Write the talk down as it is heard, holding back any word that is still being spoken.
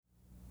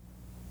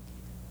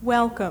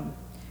Welcome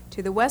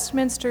to the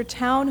Westminster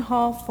Town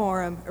Hall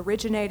Forum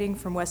originating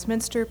from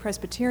Westminster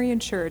Presbyterian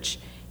Church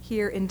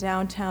here in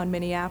downtown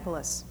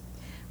Minneapolis.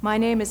 My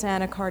name is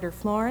Anna Carter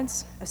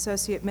Florence,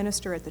 Associate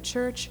Minister at the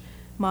church,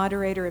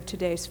 moderator of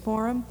today's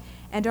forum,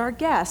 and our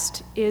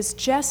guest is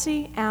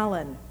Jessie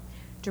Allen,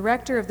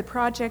 Director of the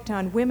Project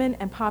on Women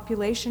and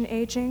Population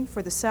Aging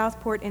for the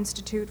Southport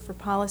Institute for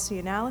Policy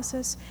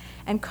Analysis,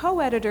 and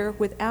co-editor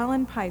with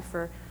Alan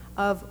Pfeiffer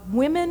of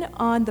Women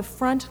on the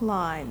Front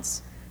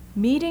Lines,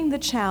 Meeting the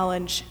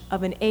Challenge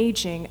of an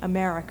Aging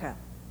America.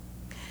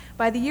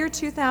 By the year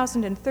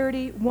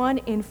 2030, 1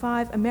 in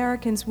 5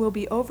 Americans will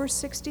be over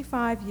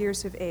 65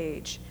 years of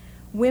age.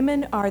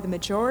 Women are the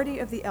majority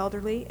of the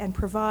elderly and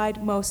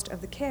provide most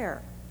of the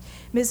care.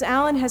 Ms.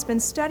 Allen has been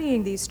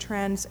studying these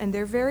trends and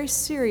their very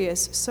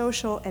serious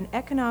social and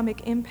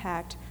economic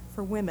impact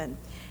for women.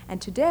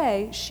 And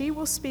today, she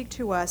will speak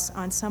to us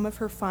on some of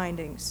her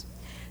findings.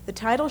 The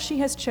title she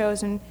has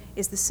chosen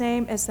is the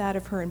same as that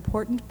of her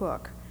important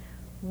book,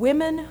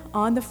 Women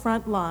on the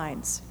Front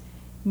Lines,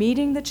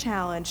 Meeting the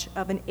Challenge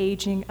of an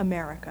Aging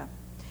America.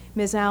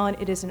 Ms. Allen,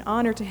 it is an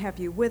honor to have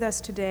you with us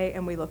today,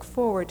 and we look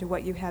forward to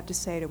what you have to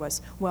say to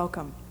us.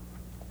 Welcome.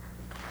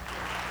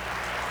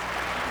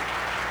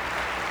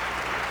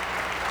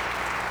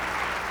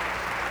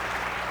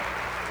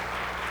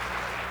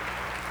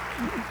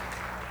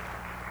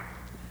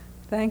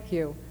 Thank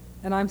you.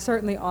 And I'm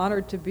certainly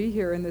honored to be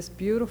here in this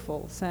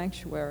beautiful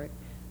sanctuary.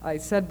 I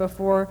said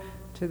before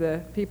to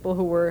the people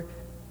who were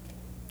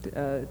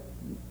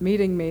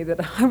meeting me that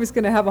I was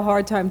going to have a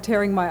hard time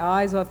tearing my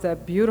eyes off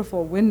that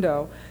beautiful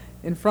window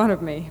in front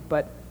of me,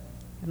 but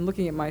I'm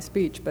looking at my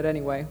speech, but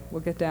anyway,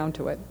 we'll get down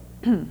to it.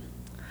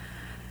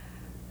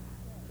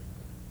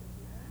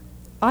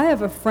 I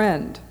have a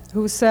friend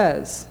who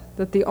says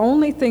that the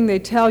only thing they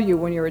tell you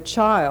when you're a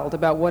child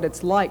about what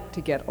it's like to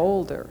get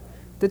older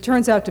that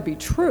turns out to be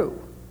true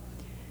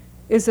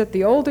is that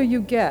the older you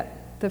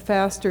get, the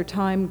faster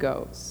time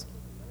goes.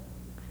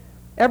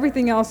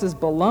 Everything else is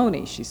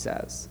baloney, she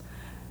says.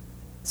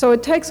 So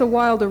it takes a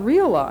while to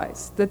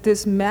realize that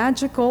this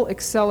magical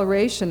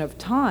acceleration of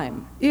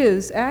time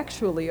is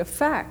actually a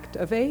fact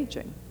of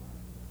aging.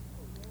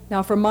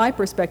 Now, from my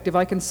perspective,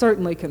 I can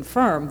certainly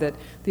confirm that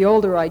the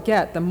older I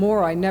get, the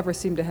more I never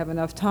seem to have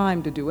enough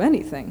time to do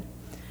anything.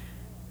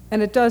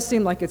 And it does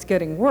seem like it's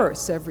getting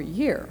worse every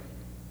year.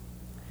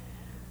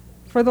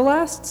 For the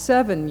last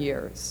 7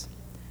 years,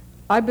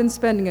 I've been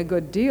spending a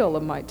good deal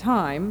of my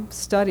time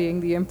studying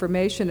the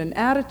information and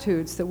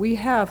attitudes that we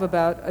have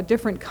about a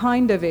different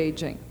kind of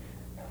aging,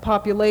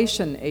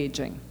 population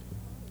aging.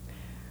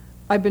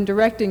 I've been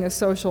directing a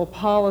social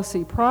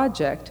policy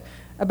project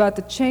about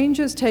the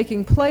changes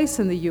taking place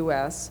in the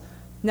U.S.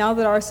 now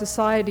that our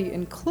society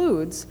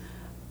includes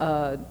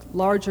a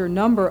larger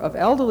number of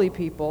elderly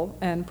people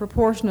and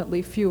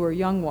proportionately fewer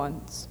young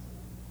ones.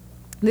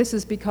 This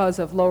is because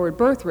of lowered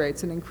birth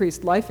rates and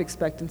increased life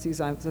expectancies,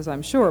 as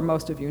I'm sure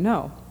most of you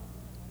know.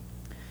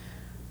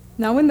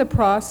 Now, in the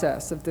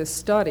process of this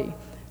study,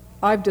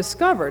 I've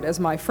discovered, as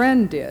my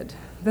friend did,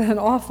 that an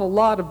awful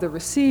lot of the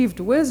received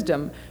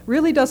wisdom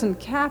really doesn't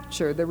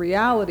capture the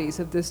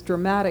realities of this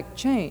dramatic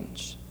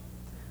change.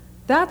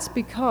 That's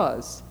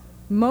because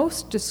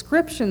most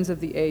descriptions of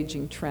the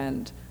aging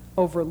trend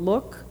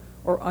overlook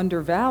or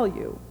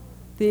undervalue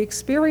the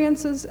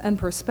experiences and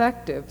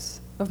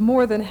perspectives of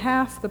more than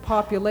half the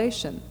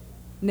population,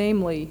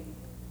 namely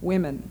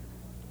women.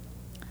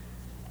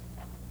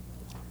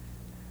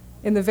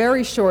 In the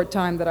very short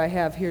time that I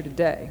have here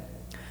today,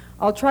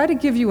 I'll try to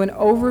give you an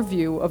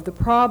overview of the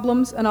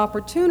problems and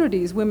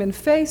opportunities women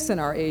face in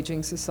our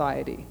aging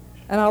society,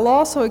 and I'll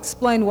also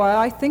explain why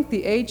I think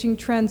the aging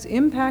trend's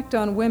impact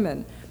on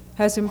women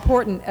has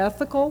important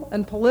ethical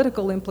and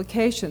political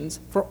implications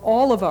for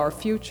all of our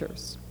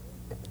futures.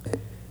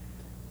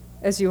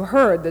 As you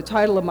heard, the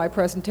title of my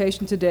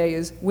presentation today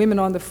is Women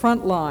on the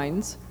Front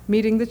Lines,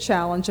 Meeting the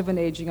Challenge of an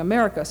Aging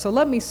America. So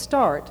let me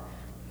start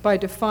by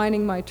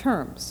defining my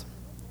terms.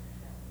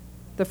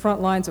 The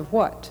front lines of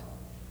what?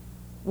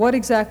 What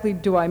exactly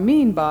do I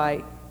mean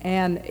by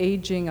an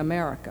aging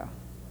America?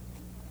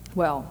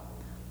 Well,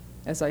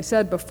 as I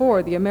said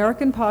before, the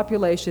American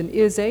population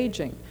is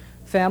aging.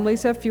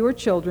 Families have fewer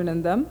children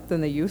in them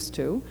than they used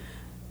to,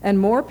 and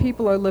more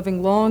people are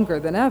living longer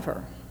than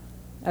ever.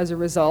 As a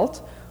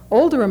result,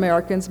 older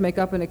Americans make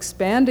up an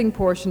expanding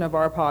portion of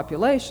our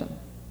population.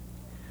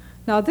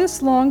 Now,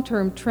 this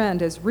long-term trend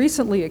has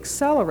recently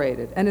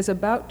accelerated and is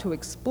about to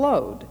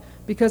explode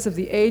because of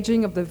the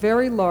aging of the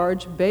very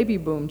large baby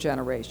boom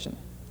generation.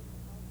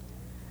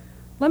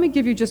 Let me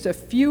give you just a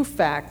few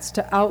facts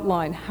to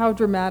outline how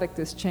dramatic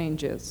this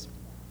change is.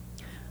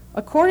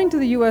 According to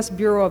the U.S.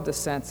 Bureau of the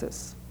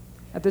Census,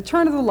 at the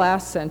turn of the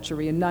last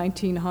century in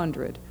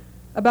 1900,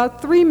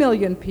 about 3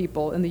 million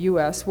people in the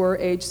U.S. were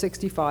age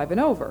 65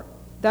 and over.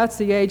 That's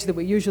the age that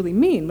we usually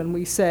mean when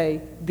we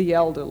say the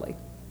elderly.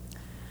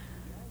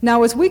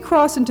 Now, as we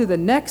cross into the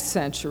next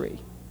century,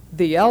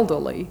 the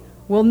elderly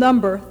will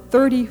number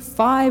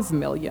 35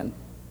 million.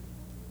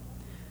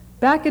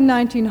 Back in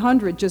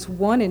 1900, just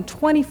 1 in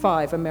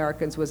 25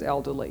 Americans was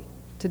elderly.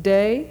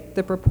 Today,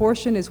 the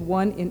proportion is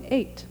 1 in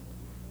 8.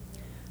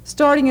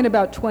 Starting in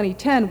about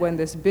 2010, when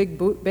this big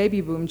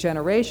baby boom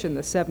generation,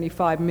 the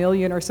 75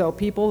 million or so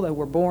people that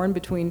were born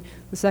between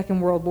the Second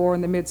World War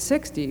and the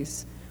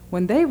mid-60s,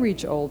 when they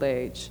reach old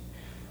age,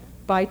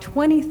 by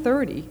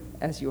 2030,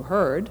 as you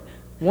heard,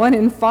 1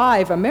 in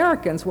 5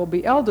 Americans will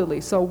be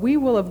elderly. So we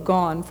will have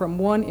gone from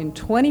 1 in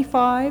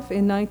 25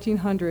 in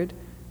 1900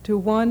 to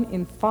 1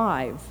 in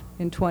 5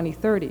 in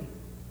 2030.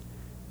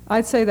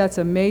 I'd say that's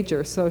a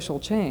major social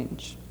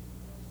change.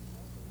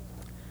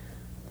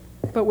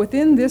 But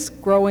within this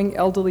growing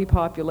elderly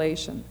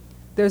population,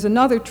 there's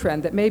another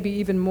trend that may be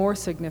even more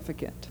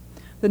significant.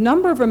 The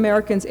number of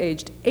Americans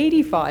aged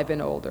 85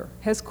 and older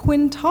has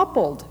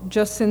quintupled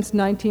just since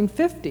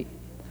 1950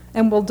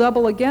 and will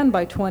double again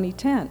by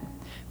 2010.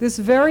 This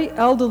very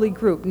elderly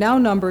group now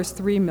numbers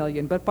 3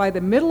 million, but by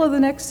the middle of the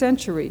next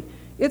century,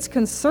 it's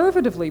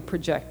conservatively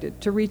projected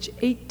to reach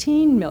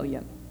 18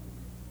 million.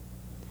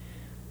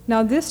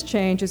 Now, this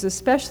change is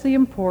especially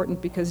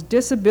important because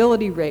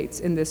disability rates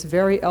in this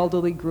very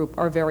elderly group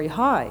are very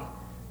high.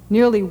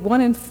 Nearly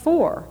 1 in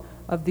 4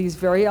 of these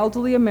very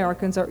elderly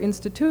Americans are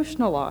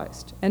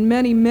institutionalized, and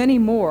many, many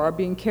more are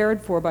being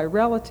cared for by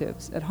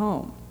relatives at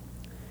home.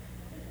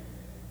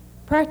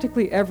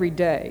 Practically every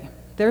day,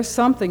 there's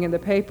something in the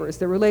papers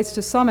that relates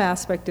to some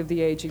aspect of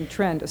the aging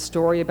trend, a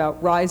story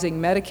about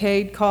rising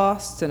Medicaid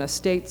costs and a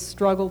state's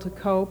struggle to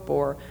cope,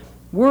 or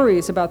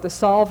worries about the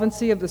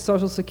solvency of the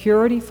Social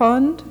Security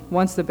fund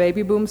once the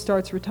baby boom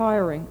starts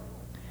retiring.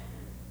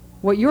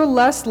 What you're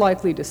less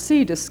likely to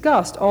see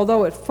discussed,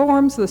 although it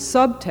forms the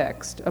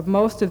subtext of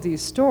most of these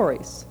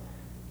stories,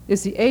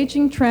 is the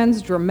aging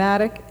trend's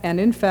dramatic and,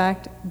 in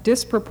fact,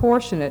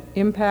 disproportionate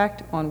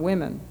impact on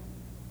women.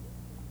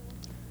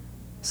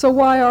 So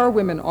why are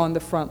women on the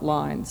front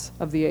lines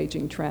of the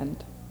aging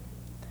trend?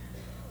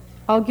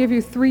 I'll give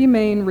you 3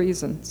 main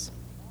reasons.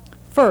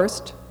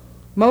 First,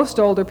 most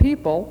older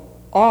people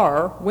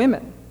are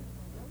women.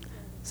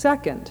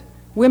 Second,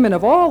 women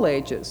of all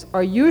ages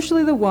are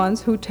usually the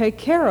ones who take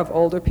care of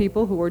older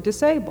people who are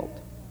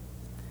disabled.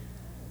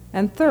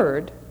 And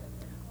third,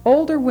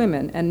 older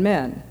women and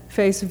men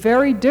face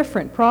very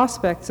different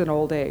prospects in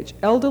old age.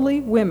 Elderly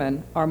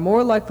women are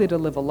more likely to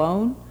live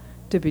alone,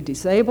 to be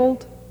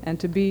disabled, and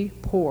to be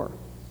poor.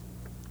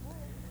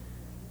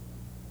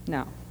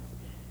 Now,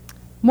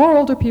 more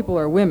older people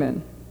are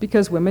women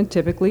because women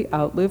typically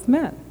outlive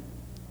men.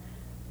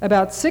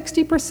 About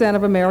 60%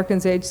 of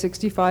Americans aged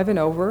 65 and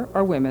over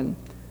are women,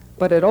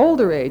 but at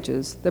older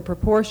ages, the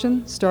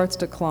proportion starts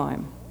to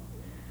climb.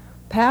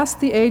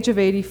 Past the age of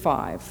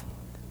 85,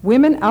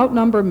 women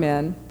outnumber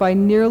men by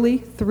nearly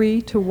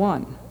 3 to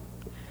 1.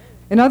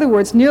 In other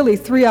words, nearly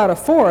 3 out of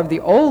 4 of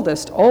the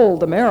oldest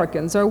old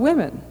Americans are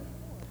women.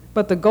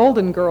 But the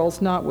Golden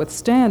Girls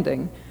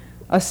notwithstanding,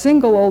 a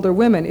single older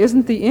woman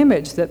isn't the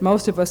image that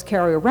most of us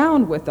carry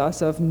around with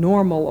us of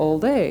normal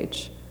old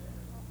age.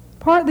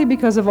 Partly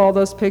because of all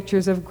those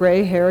pictures of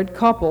gray-haired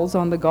couples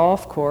on the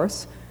golf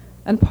course,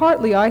 and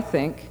partly, I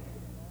think,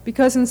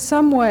 because in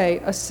some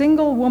way a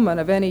single woman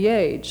of any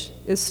age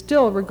is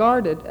still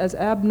regarded as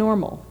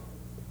abnormal.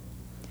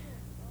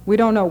 We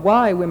don't know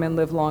why women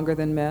live longer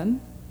than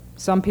men.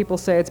 Some people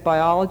say it's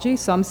biology,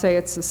 some say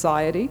it's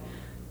society,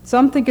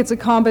 some think it's a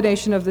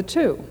combination of the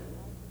two.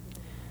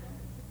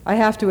 I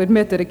have to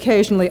admit that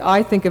occasionally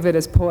I think of it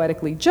as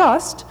poetically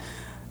just,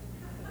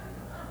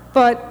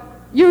 but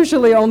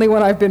usually only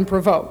when I've been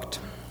provoked.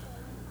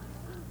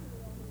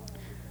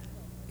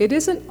 It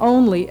isn't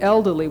only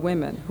elderly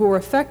women who are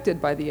affected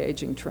by the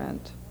aging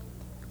trend.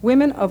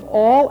 Women of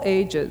all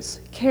ages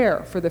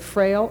care for the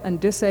frail and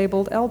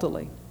disabled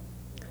elderly.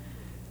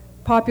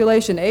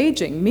 Population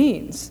aging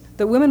means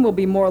that women will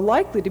be more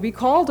likely to be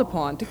called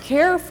upon to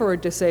care for a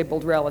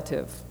disabled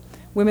relative.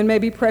 Women may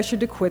be pressured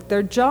to quit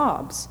their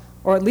jobs,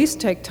 or at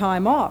least take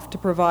time off to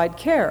provide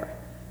care.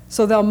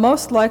 So they'll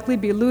most likely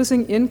be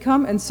losing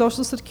income and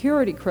Social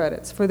Security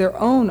credits for their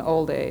own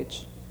old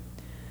age.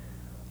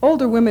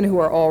 Older women who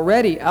are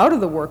already out of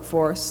the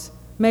workforce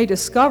may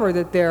discover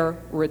that their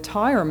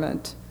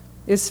retirement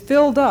is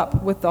filled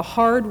up with the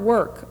hard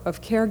work of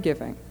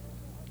caregiving.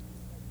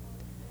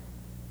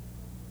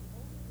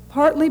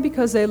 Partly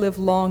because they live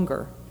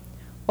longer,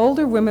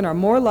 older women are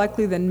more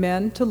likely than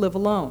men to live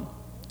alone.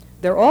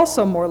 They're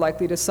also more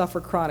likely to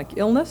suffer chronic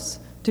illness,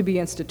 to be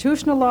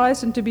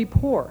institutionalized, and to be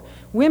poor.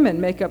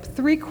 Women make up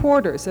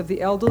 3/4 of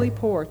the elderly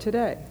poor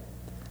today.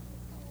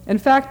 In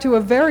fact, to a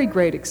very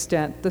great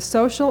extent, the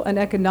social and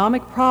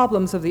economic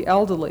problems of the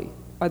elderly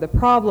are the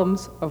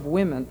problems of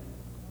women.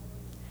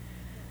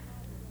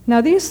 Now,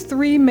 these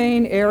 3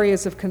 main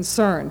areas of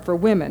concern for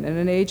women in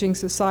an aging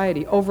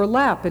society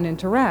overlap and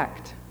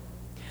interact.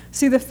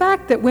 See, the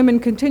fact that women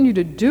continue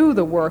to do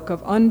the work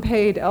of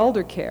unpaid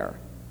elder care,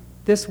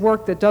 this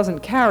work that doesn't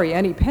carry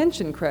any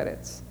pension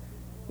credits,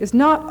 is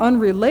not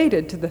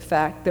unrelated to the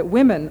fact that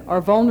women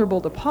are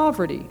vulnerable to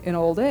poverty in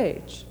old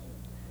age.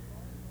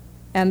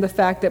 And the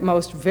fact that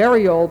most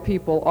very old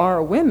people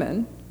are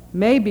women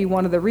may be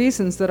one of the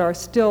reasons that our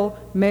still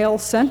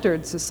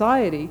male-centered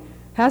society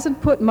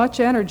hasn't put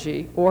much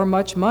energy or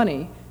much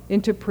money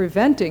into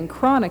preventing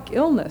chronic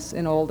illness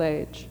in old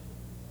age.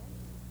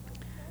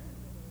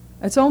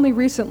 It's only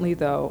recently,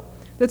 though,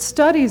 that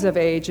studies of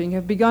aging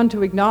have begun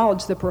to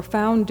acknowledge the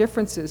profound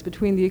differences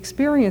between the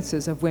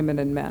experiences of women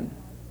and men.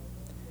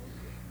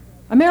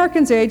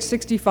 Americans aged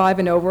 65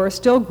 and over are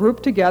still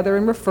grouped together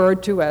and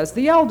referred to as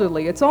the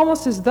elderly. It's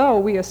almost as though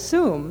we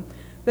assume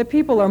that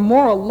people are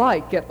more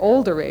alike at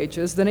older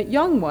ages than at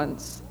young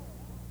ones.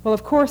 Well,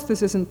 of course,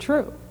 this isn't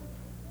true.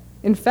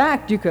 In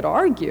fact, you could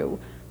argue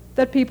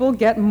that people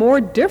get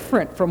more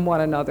different from one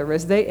another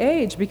as they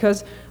age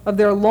because of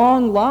their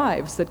long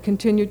lives that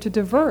continue to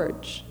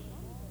diverge.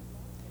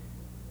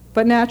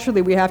 But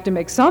naturally, we have to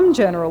make some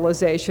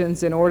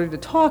generalizations in order to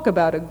talk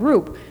about a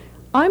group.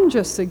 I'm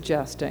just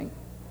suggesting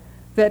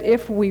that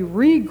if we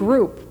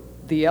regroup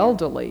the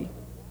elderly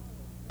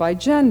by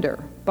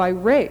gender, by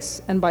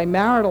race, and by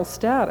marital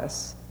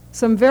status,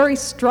 some very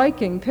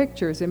striking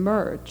pictures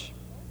emerge.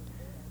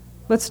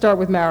 Let's start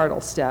with marital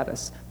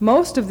status.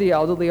 Most of the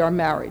elderly are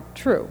married,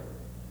 true,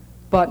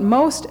 but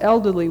most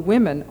elderly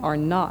women are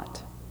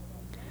not.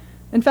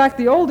 In fact,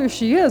 the older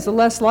she is, the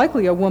less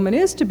likely a woman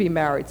is to be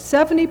married.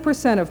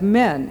 70% of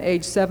men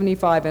aged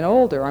 75 and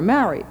older are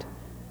married,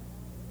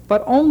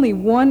 but only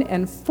 1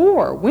 in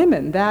 4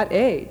 women that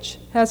age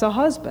has a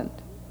husband.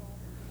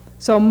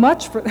 So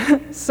much for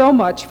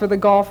the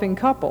golfing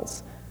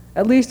couples,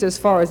 at least as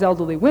far as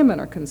elderly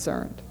women are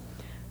concerned.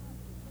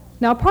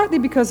 Now, partly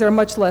because they're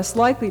much less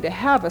likely to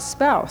have a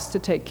spouse to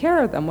take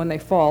care of them when they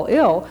fall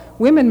ill,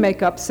 women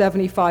make up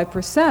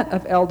 75%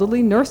 of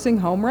elderly nursing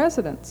home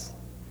residents.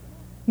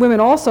 Women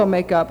also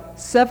make up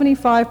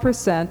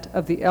 75%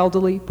 of the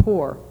elderly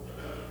poor.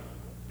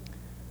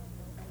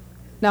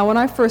 Now, when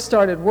I first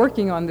started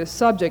working on this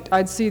subject,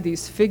 I'd see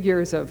these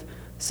figures of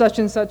such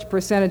and such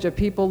percentage of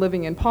people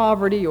living in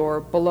poverty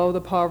or below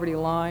the poverty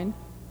line.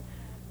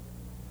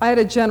 I had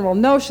a general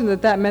notion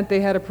that that meant they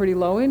had a pretty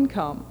low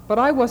income, but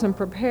I wasn't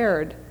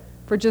prepared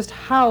for just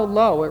how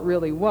low it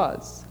really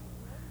was.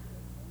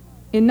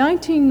 In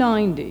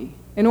 1990,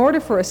 in order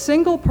for a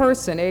single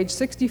person aged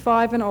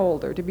 65 and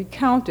older to be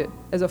counted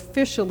as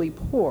officially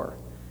poor,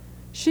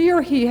 she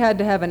or he had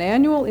to have an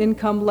annual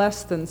income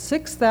less than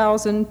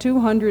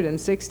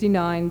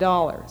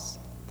 $6,269.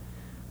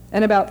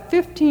 And about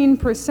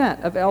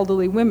 15% of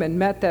elderly women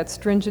met that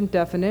stringent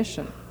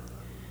definition.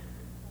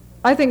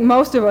 I think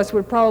most of us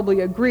would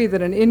probably agree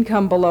that an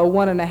income below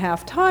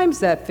 1.5 times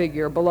that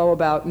figure, below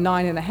about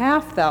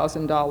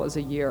 $9,500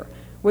 a year,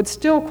 would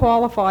still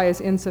qualify as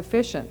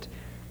insufficient.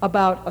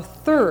 About a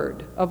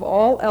third of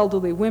all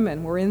elderly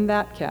women were in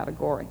that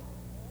category.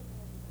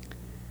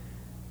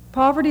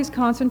 Poverty is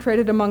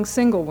concentrated among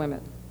single women.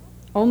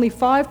 Only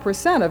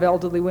 5% of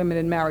elderly women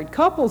in married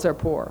couples are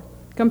poor,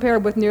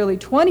 compared with nearly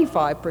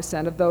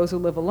 25% of those who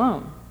live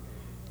alone.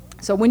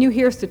 So when you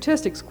hear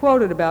statistics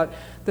quoted about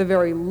the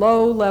very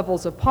low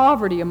levels of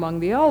poverty among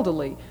the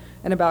elderly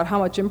and about how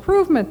much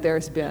improvement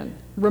there's been,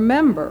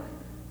 remember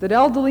that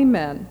elderly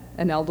men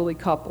and elderly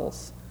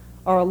couples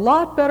are a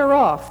lot better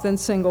off than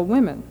single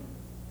women.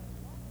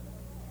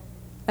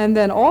 And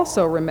then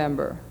also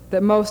remember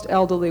that most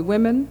elderly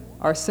women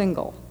are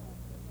single.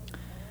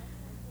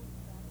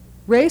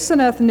 Race and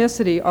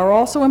ethnicity are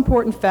also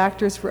important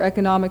factors for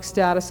economic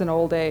status in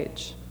old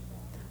age.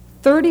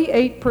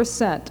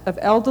 38% of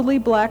elderly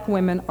black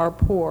women are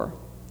poor.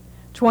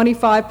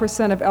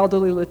 25% of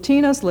elderly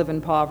Latinas live in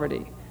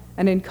poverty.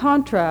 And in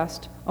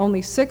contrast,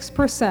 only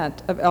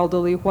 6% of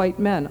elderly white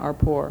men are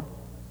poor.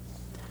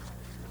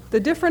 The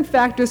different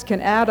factors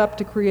can add up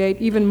to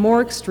create even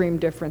more extreme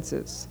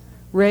differences.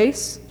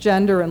 Race,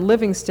 gender, and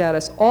living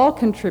status all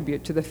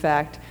contribute to the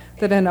fact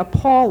that an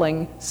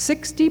appalling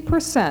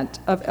 60%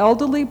 of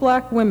elderly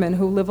black women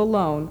who live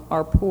alone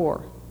are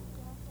poor.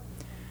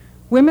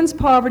 Women's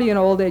poverty in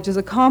old age is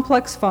a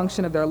complex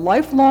function of their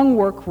lifelong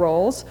work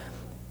roles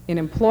in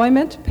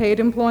employment,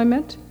 paid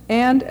employment,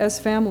 and as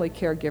family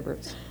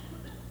caregivers.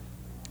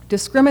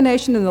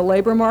 Discrimination in the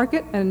labor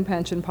market and in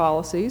pension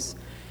policies,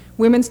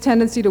 women's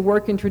tendency to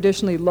work in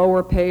traditionally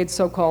lower paid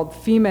so-called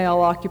female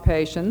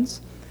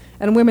occupations,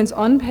 and women's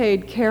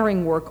unpaid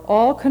caring work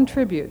all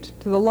contribute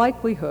to the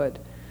likelihood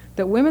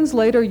that women's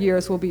later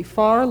years will be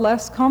far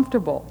less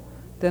comfortable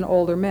than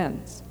older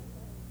men's.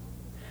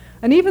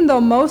 And even though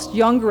most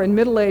younger and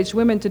middle-aged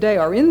women today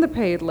are in the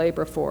paid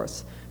labor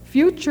force,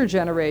 future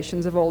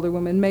generations of older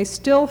women may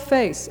still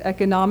face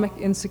economic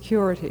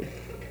insecurity.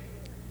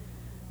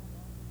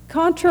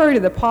 Contrary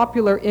to the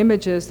popular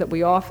images that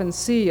we often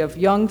see of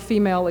young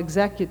female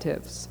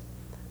executives,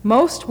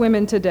 most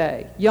women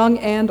today, young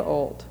and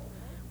old,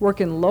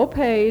 work in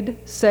low-paid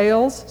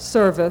sales,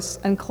 service,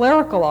 and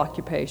clerical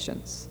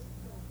occupations.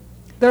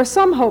 There are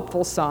some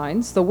hopeful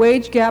signs. The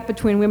wage gap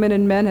between women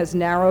and men has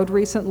narrowed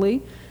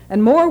recently,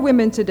 and more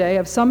women today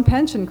have some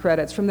pension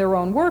credits from their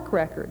own work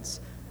records.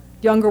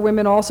 Younger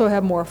women also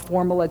have more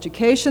formal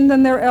education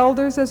than their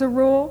elders as a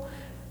rule,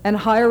 and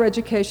higher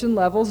education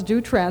levels do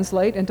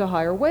translate into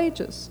higher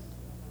wages.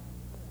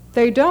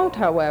 They don't,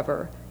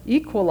 however,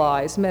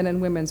 equalize men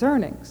and women's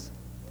earnings.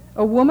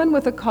 A woman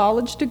with a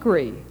college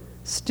degree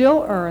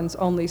still earns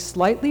only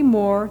slightly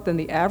more than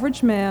the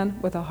average man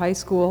with a high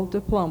school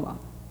diploma.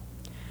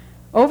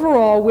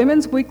 Overall,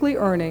 women's weekly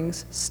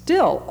earnings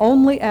still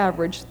only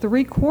average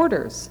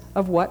 3/4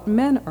 of what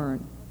men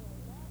earn.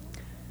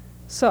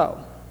 So,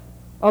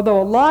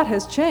 although a lot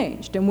has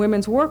changed in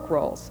women's work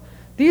roles,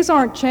 these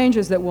aren't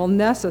changes that will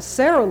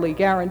necessarily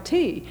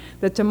guarantee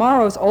that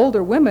tomorrow's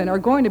older women are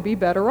going to be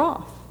better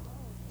off.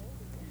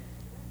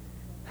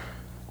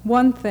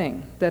 One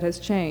thing that has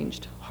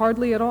changed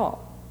hardly at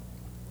all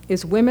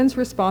is women's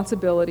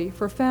responsibility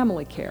for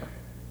family care.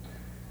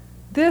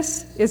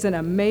 This is an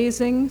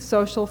amazing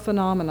social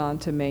phenomenon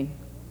to me.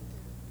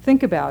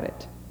 Think about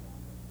it.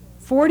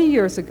 40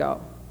 years ago,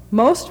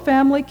 most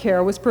family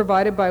care was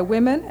provided by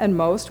women, and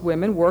most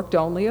women worked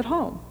only at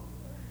home.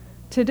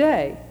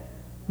 Today,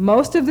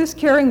 most of this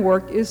caring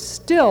work is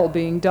still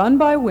being done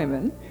by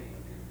women,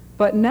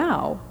 but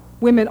now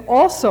women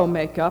also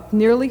make up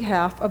nearly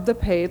half of the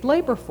paid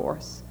labor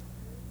force.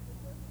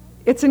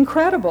 It's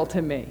incredible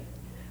to me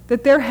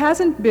that there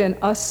hasn't been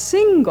a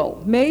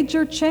single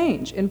major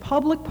change in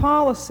public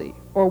policy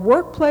or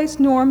workplace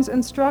norms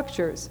and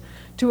structures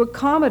to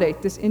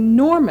accommodate this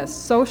enormous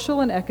social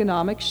and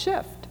economic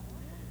shift.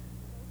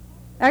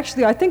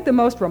 Actually, I think the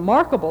most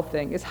remarkable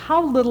thing is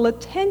how little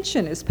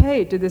attention is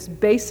paid to this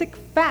basic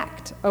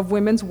fact of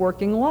women's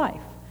working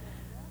life.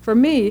 For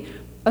me,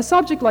 a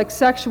subject like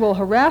sexual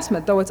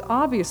harassment, though it's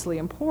obviously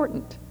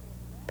important,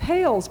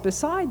 pales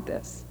beside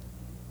this.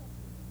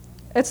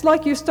 It's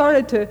like you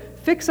started to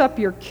fix up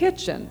your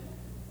kitchen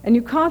and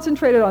you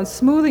concentrated on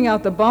smoothing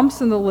out the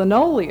bumps in the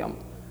linoleum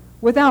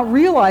without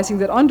realizing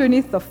that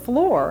underneath the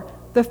floor,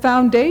 the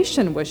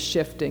foundation was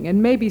shifting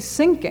and maybe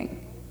sinking.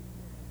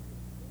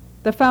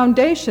 The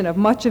foundation of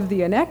much of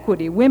the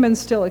inequity women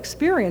still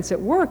experience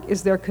at work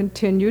is their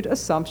continued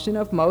assumption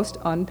of most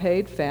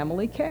unpaid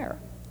family care.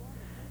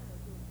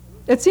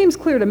 It seems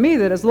clear to me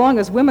that as long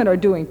as women are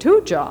doing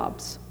 2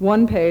 jobs,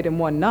 one paid and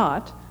one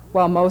not,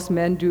 while most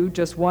men do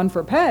just one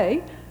for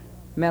pay,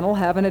 men will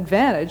have an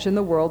advantage in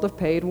the world of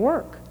paid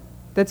work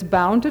that's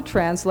bound to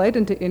translate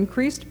into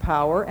increased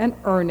power and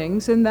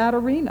earnings in that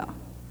arena.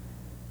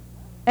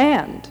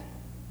 And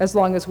as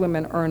long as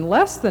women earn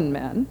less than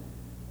men,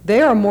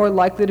 they are more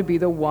likely to be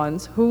the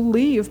ones who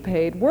leave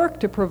paid work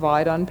to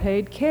provide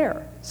unpaid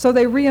care, so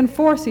they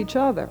reinforce each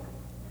other.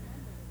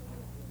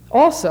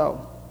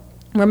 Also,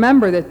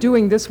 remember that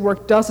doing this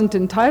work doesn't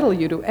entitle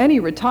you to any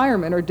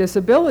retirement or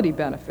disability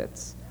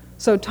benefits.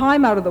 So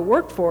time out of the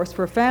workforce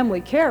for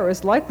family care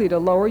is likely to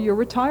lower your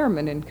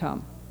retirement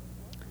income.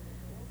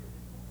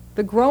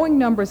 The growing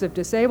numbers of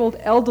disabled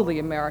elderly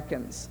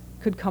Americans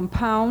could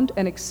compound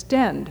and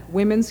extend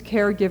women's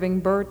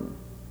caregiving burden.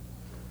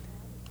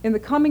 In the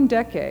coming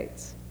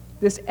decades,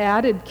 this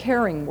added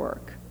caring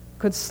work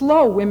could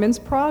slow women's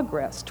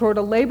progress toward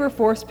a labor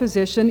force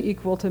position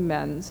equal to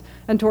men's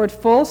and toward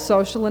full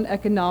social and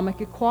economic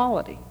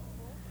equality.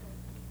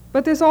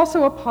 But there's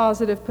also a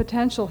positive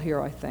potential here,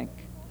 I think,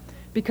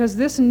 because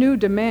this new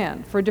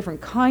demand for a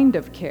different kind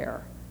of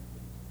care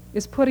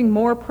is putting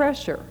more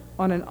pressure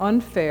on an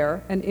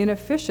unfair and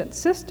inefficient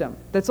system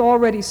that's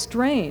already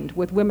strained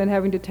with women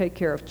having to take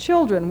care of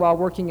children while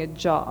working at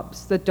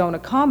jobs that don't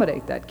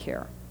accommodate that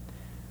care.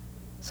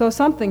 So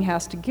something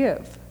has to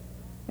give.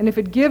 And if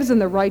it gives in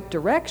the right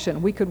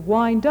direction, we could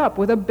wind up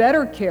with a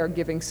better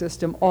caregiving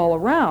system all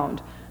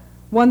around,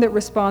 one that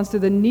responds to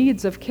the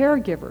needs of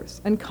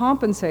caregivers and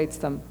compensates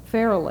them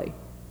fairly.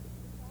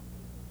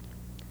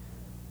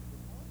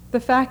 The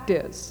fact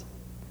is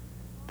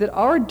that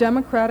our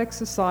democratic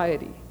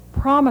society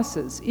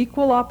promises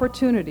equal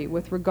opportunity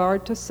with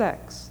regard to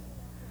sex,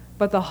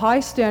 but the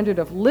high standard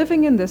of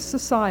living in this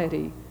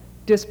society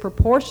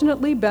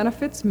disproportionately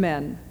benefits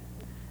men,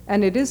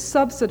 and it is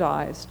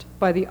subsidized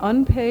by the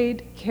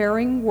unpaid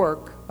caring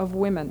work of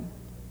women.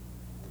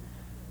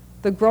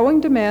 The growing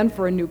demand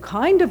for a new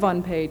kind of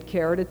unpaid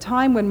care at a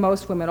time when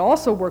most women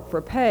also work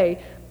for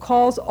pay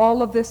calls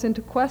all of this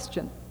into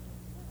question.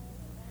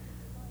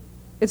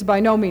 It's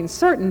by no means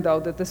certain, though,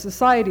 that the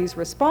society's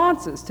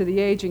responses to the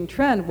aging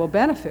trend will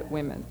benefit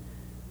women.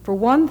 For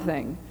one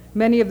thing,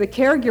 many of the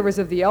caregivers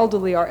of the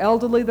elderly are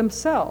elderly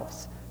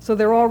themselves, so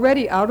they're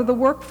already out of the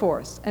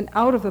workforce and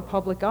out of the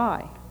public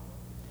eye.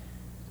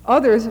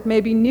 Others may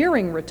be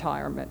nearing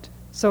retirement,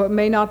 so it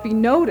may not be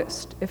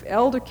noticed if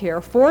elder care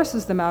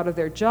forces them out of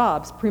their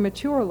jobs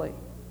prematurely.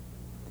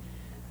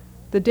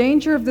 The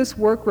danger of this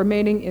work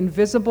remaining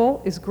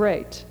invisible is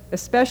great,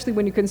 especially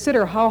when you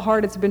consider how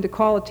hard it's been to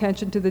call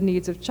attention to the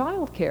needs of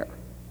childcare.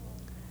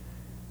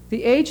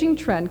 The aging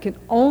trend can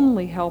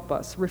only help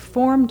us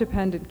reform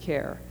dependent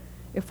care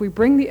if we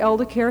bring the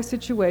elder care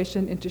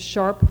situation into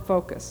sharp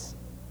focus.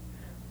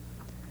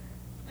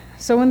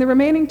 So in the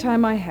remaining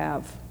time I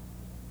have,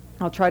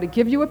 I'll try to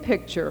give you a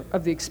picture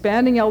of the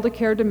expanding elder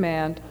care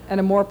demand and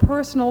a more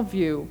personal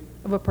view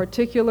of a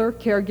particular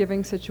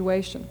caregiving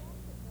situation.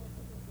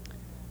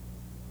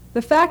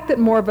 The fact that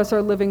more of us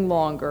are living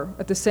longer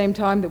at the same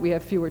time that we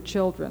have fewer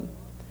children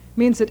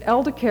means that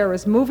elder care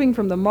is moving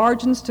from the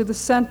margins to the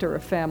center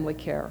of family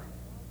care.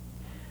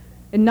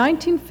 In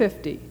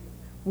 1950,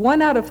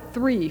 1 out of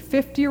 3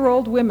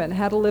 50-year-old women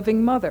had a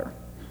living mother.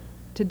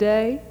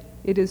 Today,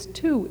 it is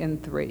 2 in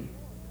 3.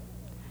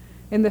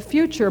 In the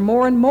future,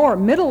 more and more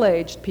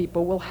middle-aged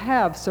people will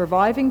have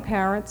surviving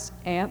parents,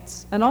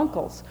 aunts, and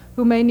uncles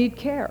who may need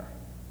care.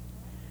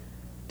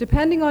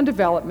 Depending on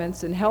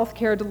developments in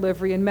healthcare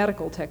delivery and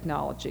medical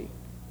technology,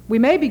 we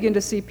may begin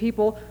to see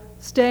people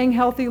staying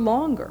healthy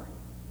longer,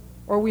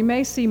 or we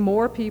may see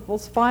more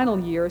people's final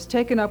years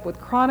taken up with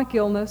chronic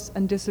illness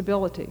and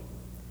disability.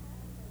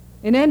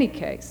 In any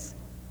case,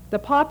 the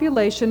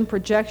population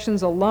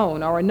projections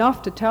alone are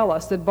enough to tell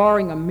us that,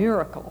 barring a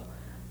miracle,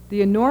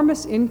 the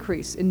enormous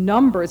increase in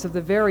numbers of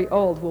the very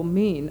old will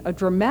mean a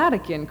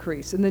dramatic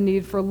increase in the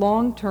need for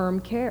long-term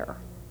care.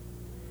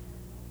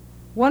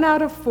 1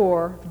 out of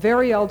 4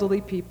 very elderly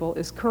people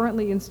is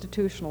currently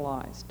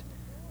institutionalized,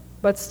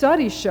 but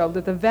studies show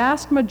that the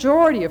vast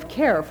majority of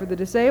care for the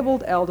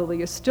disabled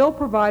elderly is still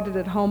provided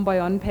at home by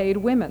unpaid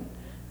women,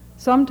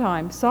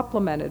 sometimes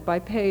supplemented by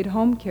paid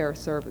home care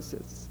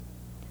services.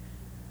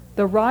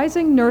 The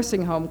rising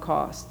nursing home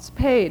costs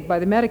paid by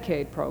the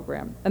Medicaid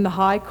program and the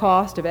high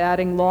cost of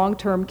adding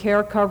long-term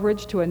care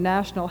coverage to a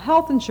national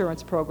health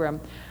insurance program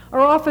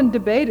are often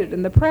debated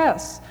in the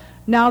press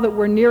now that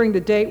we're nearing the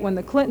date when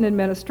the Clinton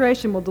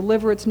administration will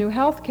deliver its new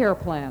health care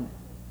plan.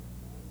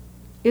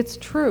 It's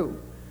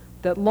true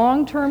that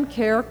long-term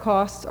care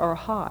costs are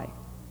high,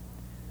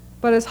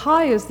 but as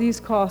high as these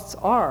costs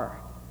are,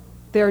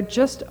 they're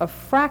just a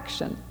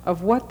fraction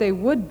of what they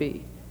would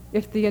be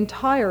if the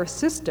entire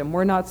system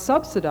were not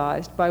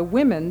subsidized by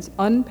women's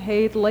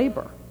unpaid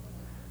labor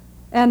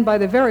and by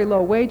the very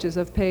low wages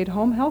of paid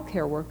home health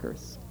care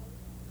workers.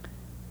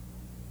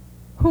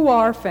 Who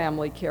are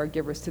family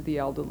caregivers to the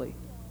elderly,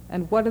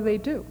 and what do they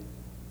do?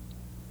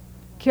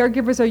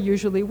 Caregivers are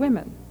usually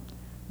women,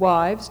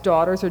 wives,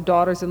 daughters, or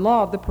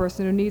daughters-in-law of the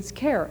person who needs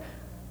care,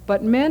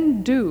 but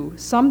men do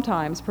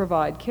sometimes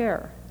provide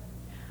care.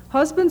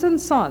 Husbands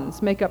and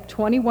sons make up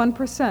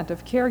 21%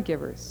 of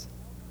caregivers.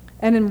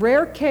 And in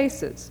rare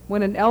cases,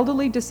 when an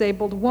elderly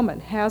disabled woman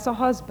has a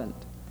husband,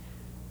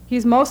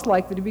 he's most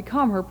likely to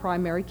become her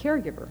primary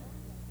caregiver.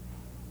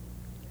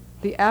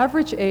 The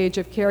average age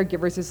of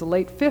caregivers is the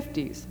late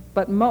 50s,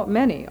 but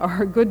many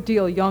are a good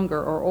deal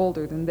younger or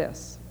older than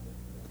this.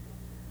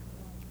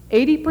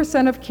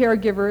 80% of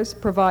caregivers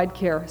provide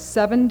care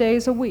 7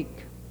 days a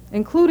week,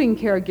 including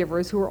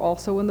caregivers who are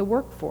also in the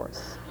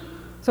workforce.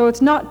 So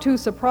it's not too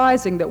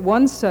surprising that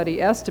one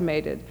study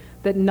estimated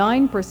that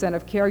 9%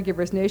 of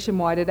caregivers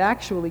nationwide had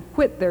actually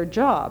quit their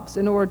jobs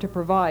in order to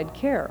provide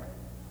care.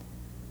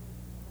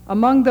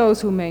 Among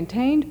those who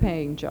maintained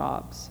paying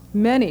jobs,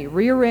 many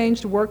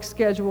rearranged work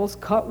schedules,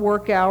 cut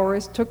work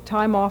hours, took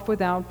time off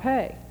without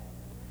pay.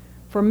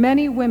 For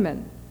many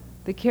women,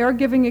 the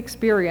caregiving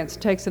experience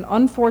takes an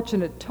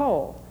unfortunate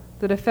toll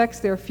that affects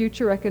their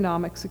future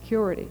economic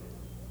security.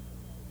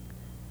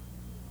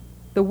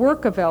 The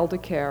work of elder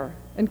care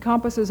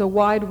encompasses a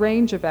wide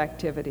range of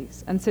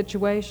activities and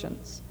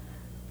situations.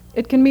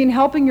 It can mean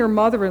helping your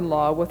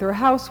mother-in-law with her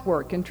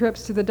housework and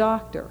trips to the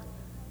doctor,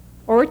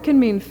 or it can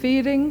mean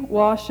feeding,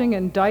 washing,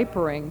 and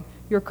diapering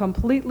your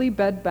completely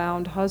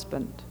bed-bound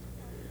husband.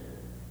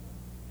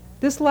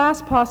 This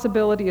last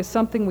possibility is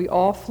something we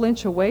all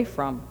flinch away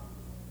from.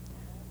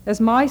 As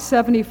my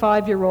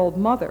 75-year-old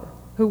mother,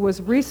 who was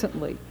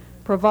recently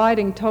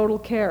providing total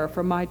care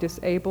for my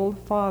disabled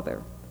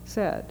father,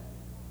 said,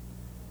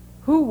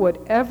 "Who would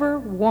ever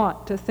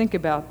want to think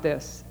about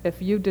this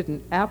if you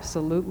didn't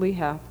absolutely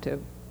have to?"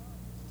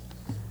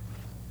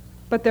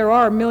 But there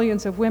are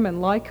millions of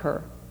women like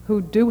her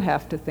who do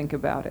have to think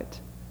about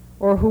it,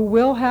 or who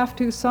will have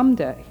to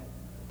someday.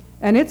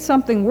 And it's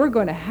something we're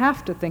going to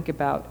have to think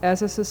about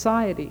as a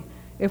society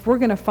if we're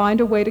going to find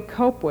a way to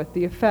cope with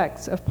the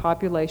effects of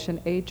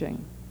population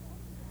aging.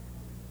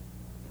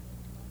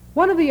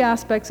 One of the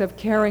aspects of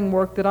caring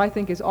work that I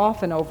think is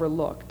often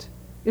overlooked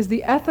is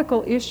the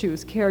ethical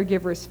issues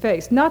caregivers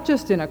face, not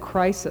just in a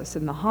crisis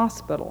in the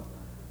hospital,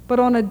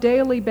 but on a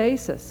daily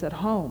basis at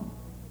home.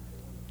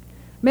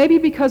 Maybe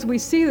because we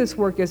see this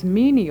work as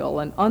menial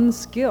and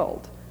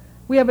unskilled,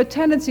 we have a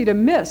tendency to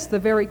miss the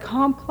very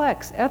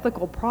complex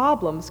ethical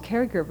problems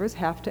caregivers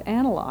have to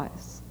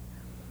analyze.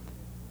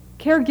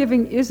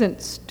 Caregiving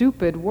isn't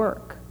stupid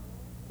work,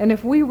 and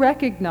if we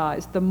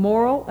recognize the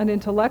moral and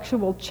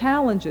intellectual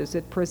challenges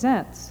it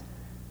presents,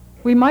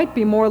 we might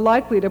be more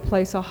likely to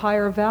place a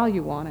higher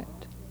value on it.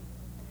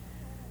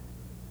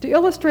 To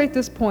illustrate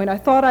this point, I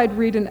thought I'd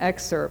read an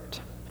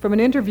excerpt from an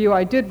interview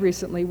I did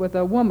recently with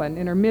a woman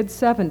in her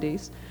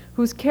mid-70s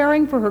who's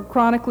caring for her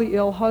chronically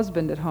ill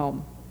husband at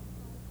home.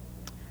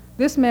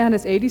 This man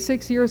is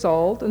 86 years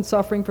old and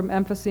suffering from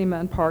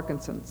emphysema and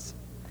Parkinson's.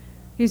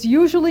 He's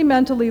usually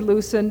mentally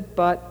lucid,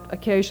 but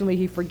occasionally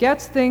he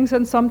forgets things,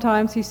 and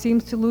sometimes he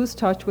seems to lose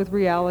touch with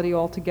reality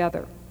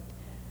altogether.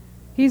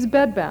 He's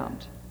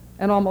bedbound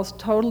and almost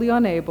totally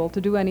unable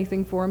to do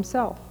anything for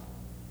himself.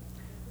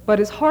 But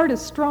his heart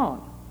is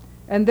strong,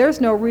 and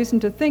there's no reason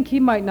to think he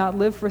might not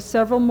live for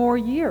several more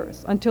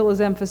years until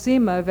his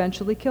emphysema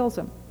eventually kills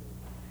him.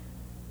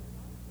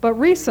 But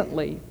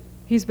recently,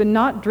 He's been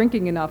not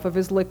drinking enough of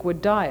his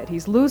liquid diet.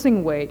 He's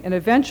losing weight, and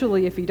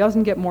eventually, if he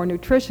doesn't get more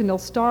nutrition, he'll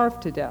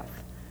starve to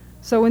death.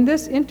 So in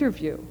this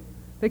interview,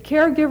 the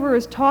caregiver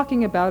is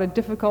talking about a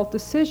difficult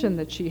decision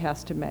that she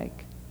has to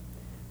make.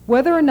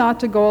 Whether or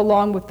not to go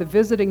along with the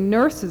visiting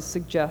nurse's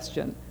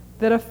suggestion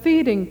that a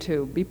feeding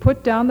tube be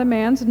put down the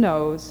man's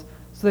nose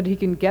so that he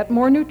can get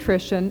more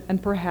nutrition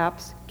and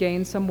perhaps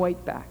gain some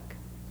weight back.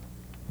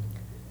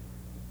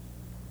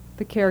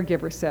 The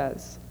caregiver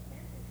says,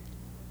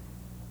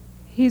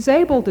 he's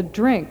able to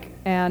drink,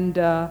 and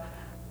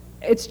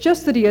it's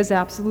just that he has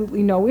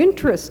absolutely no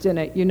interest in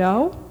it, you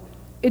know?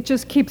 It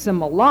just keeps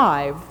him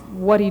alive,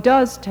 what he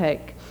does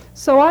take.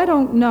 So I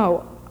don't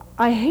know.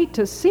 I hate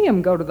to see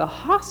him go to the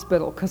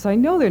hospital because I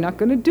know they're not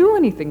going to do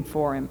anything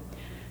for him.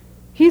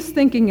 He's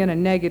thinking in a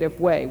negative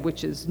way,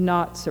 which is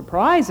not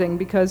surprising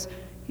because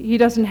he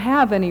doesn't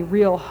have any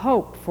real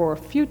hope for a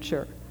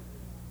future.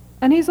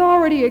 And he's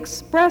already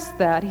expressed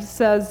that. He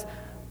says,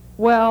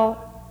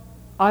 well,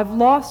 I've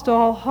lost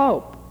all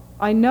hope.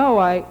 I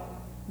know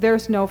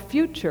there's no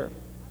future.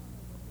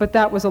 But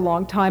that was a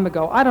long time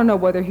ago. I don't know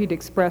whether he'd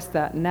express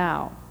that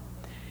now.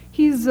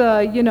 He's,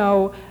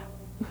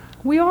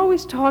 we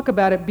always talk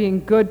about it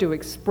being good to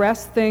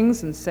express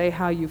things and say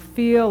how you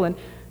feel, and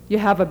you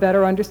have a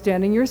better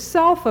understanding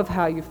yourself of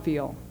how you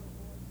feel.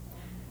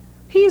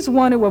 He's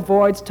one who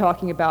avoids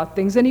talking about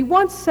things, and he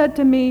once said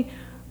to me,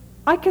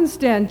 I can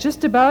stand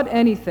just about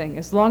anything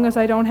as long as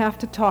I don't have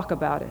to talk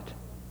about it.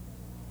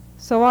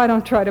 So I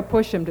don't try to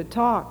push him to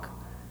talk.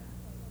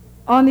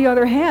 On the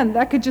other hand,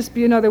 that could just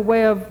be another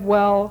way of,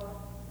 well,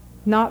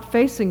 not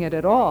facing it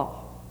at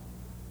all.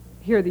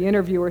 Here the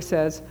interviewer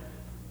says,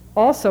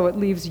 also it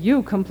leaves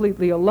you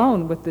completely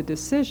alone with the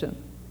decision.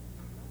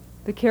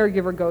 The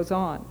caregiver goes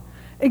on.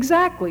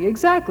 Exactly,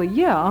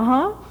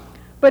 yeah,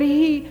 But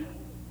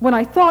when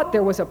I thought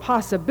there was a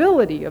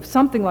possibility of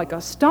something like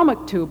a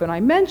stomach tube and I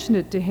mentioned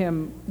it to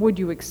him, would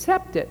you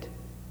accept it?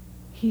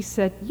 He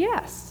said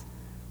yes,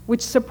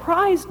 which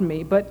surprised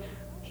me, but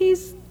he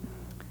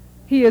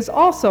is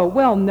also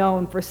well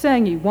known for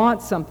saying he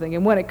wants something,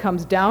 and when it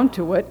comes down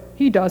to it,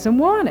 he doesn't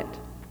want it.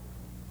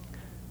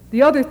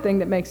 The other thing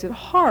that makes it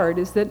hard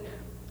is that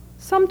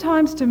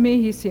sometimes to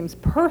me he seems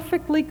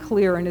perfectly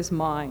clear in his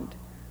mind.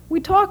 We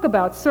talk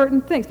about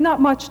certain things, not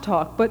much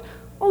talk, but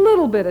a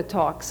little bit of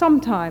talk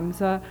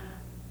sometimes. And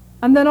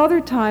then other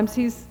times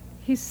he's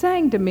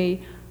saying to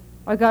me,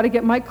 I got to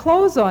get my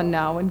clothes on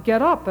now and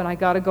get up, and I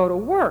got to go to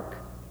work.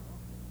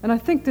 And I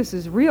think this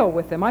is real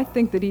with him. I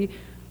think that he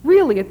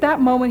really, at that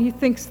moment, he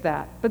thinks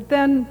that. But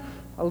then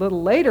a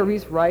little later,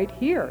 he's right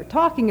here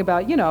talking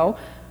about,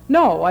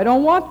 no, I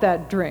don't want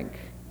that drink.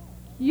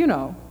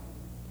 The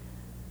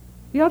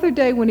other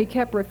day when he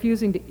kept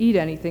refusing to eat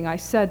anything, I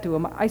said to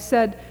him,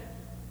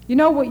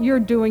 what you're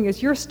doing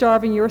is you're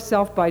starving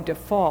yourself by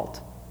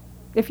default.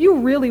 If you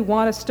really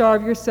want to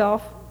starve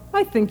yourself,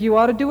 I think you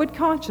ought to do it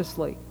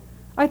consciously.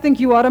 I think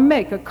you ought to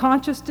make a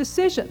conscious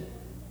decision.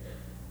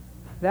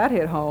 That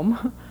hit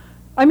home.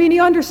 I mean, he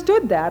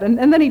understood that, and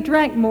then he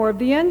drank more of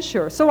the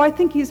Ensure. So I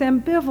think he's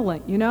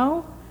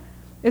ambivalent,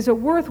 Is it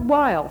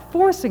worthwhile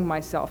forcing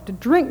myself to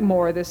drink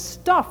more of this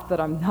stuff that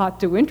I'm not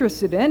too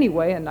interested in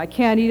anyway, and I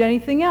can't eat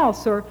anything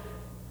else, or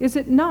is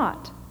it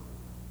not?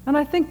 And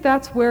I think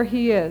that's where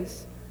he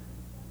is.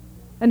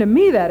 And to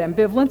me, that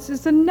ambivalence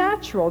is the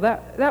natural.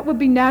 That would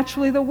be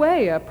naturally the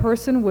way a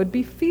person would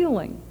be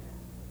feeling.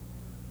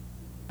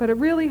 But it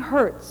really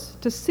hurts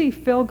to see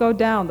Phil go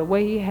down the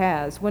way he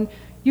has when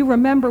you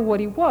remember what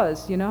he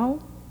was,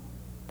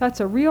 That's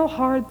a real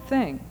hard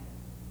thing.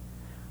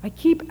 I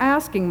keep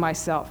asking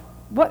myself,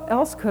 what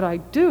else could I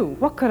do?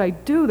 What could I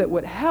do that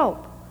would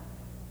help?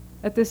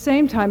 At the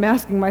same time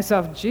asking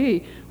myself,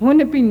 gee,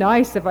 wouldn't it be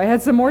nice if I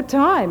had some more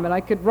time and I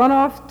could run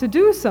off to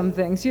do some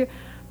things?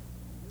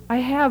 I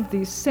have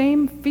these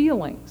same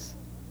feelings.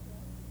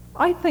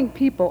 I think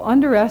people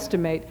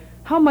underestimate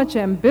how much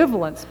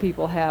ambivalence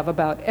people have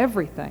about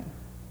everything.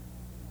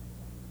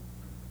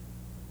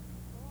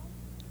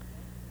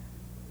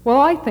 Well,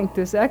 I think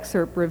this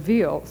excerpt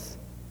reveals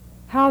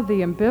how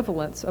the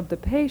ambivalence of the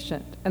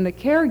patient and the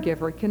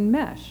caregiver can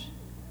mesh.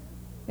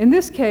 In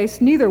this case,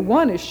 neither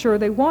one is sure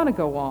they want to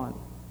go on,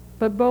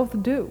 but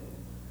both do,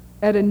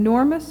 at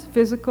enormous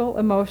physical,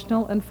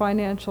 emotional, and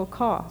financial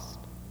cost.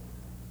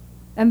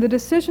 And the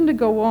decision to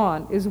go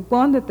on is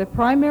one that the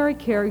primary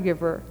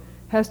caregiver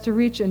has to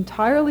reach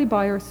entirely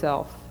by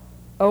herself,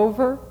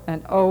 over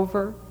and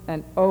over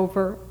and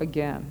over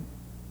again.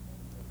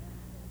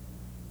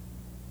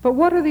 But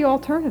what are the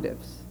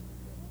alternatives?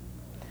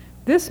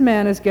 This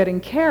man is getting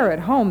care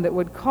at home that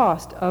would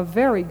cost a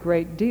very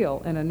great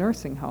deal in a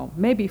nursing home,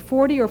 maybe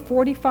 $40,000 or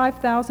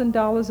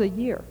 $45,000 a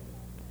year.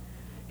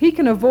 He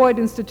can avoid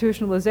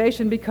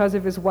institutionalization because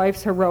of his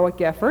wife's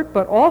heroic effort,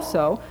 but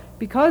also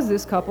because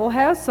this couple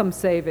has some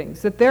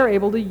savings that they're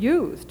able to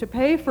use to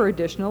pay for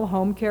additional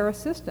home care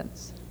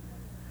assistance.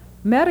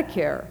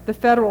 Medicare, the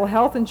federal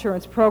health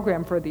insurance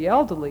program for the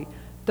elderly,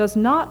 does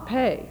not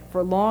pay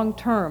for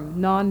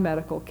long-term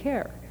non-medical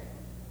care.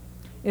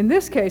 In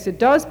this case, it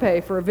does pay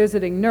for a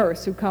visiting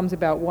nurse who comes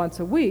about once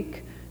a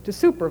week to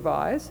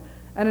supervise,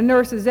 and a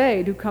nurse's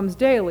aide who comes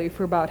daily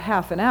for about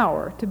half an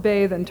hour to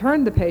bathe and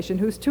turn the patient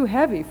who's too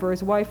heavy for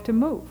his wife to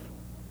move.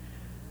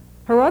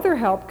 Her other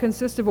help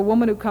consists of a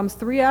woman who comes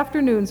 3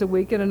 afternoons a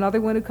week and another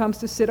one who comes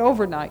to sit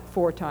overnight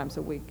 4 times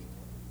a week.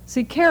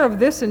 See, care of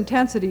this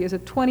intensity is a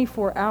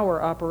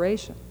 24-hour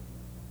operation.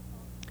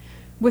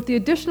 With the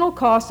additional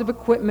cost of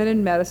equipment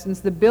and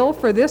medicines, the bill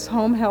for this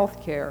home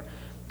health care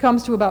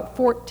comes to about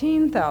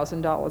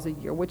 $14,000 a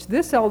year, which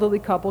this elderly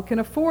couple can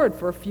afford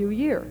for a few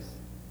years.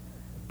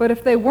 But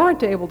if they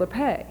weren't able to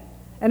pay,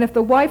 and if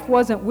the wife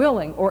wasn't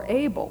willing or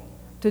able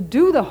to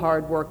do the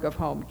hard work of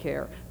home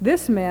care,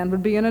 this man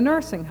would be in a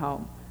nursing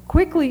home,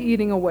 quickly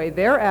eating away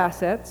their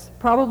assets,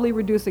 probably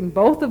reducing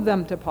both of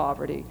them to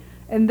poverty,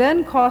 and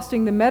then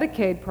costing the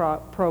Medicaid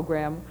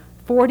program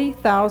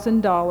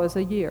 $40,000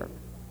 a year.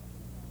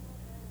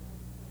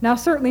 Now,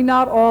 certainly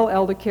not all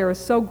elder care is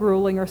so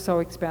grueling or so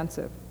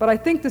expensive, but I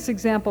think this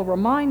example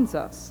reminds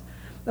us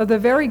of the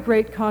very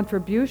great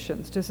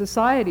contributions to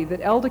society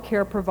that elder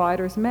care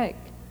providers make,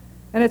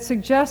 and it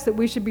suggests that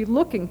we should be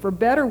looking for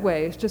better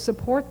ways to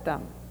support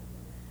them.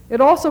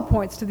 It also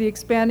points to the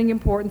expanding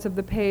importance of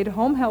the paid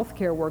home health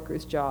care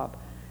worker's job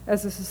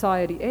as the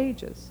society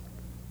ages.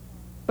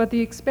 But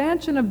the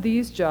expansion of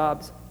these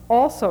jobs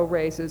also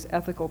raises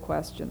ethical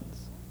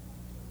questions.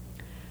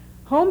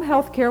 Home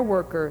health care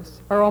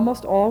workers are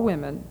almost all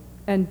women,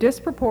 and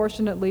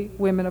disproportionately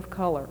women of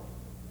color.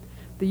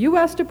 The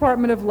U.S.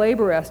 Department of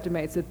Labor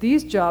estimates that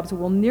these jobs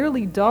will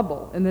nearly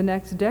double in the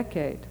next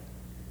decade.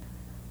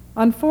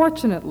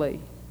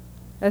 Unfortunately,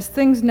 as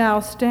things now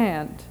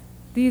stand,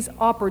 these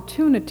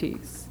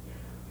opportunities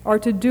are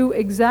to do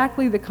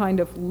exactly the kind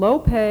of low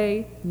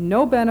pay,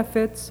 no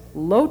benefits,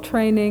 low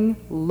training,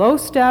 low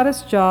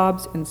status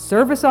jobs in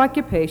service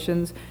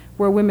occupations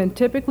where women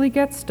typically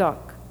get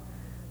stuck.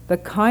 The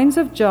kinds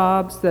of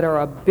jobs that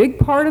are a big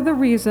part of the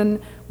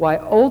reason why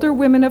older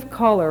women of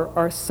color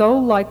are so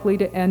likely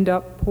to end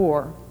up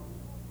poor.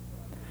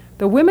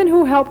 The women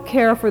who help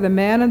care for the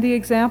man in the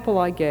example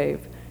I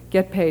gave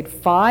get paid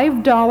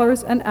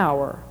 $5 an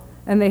hour,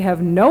 and they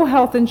have no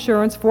health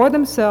insurance for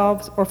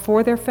themselves or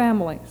for their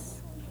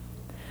families.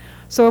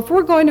 So if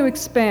we're going to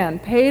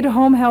expand paid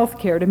home health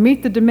care to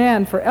meet the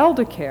demand for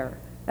elder care,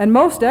 and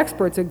most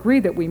experts agree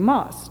that we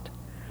must,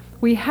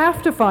 we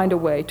have to find a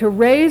way to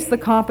raise the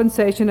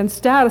compensation and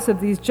status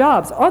of these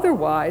jobs.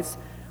 Otherwise,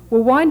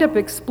 we'll wind up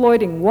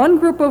exploiting one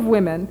group of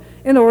women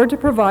in order to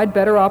provide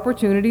better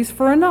opportunities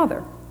for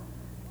another.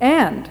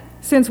 And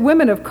since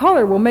women of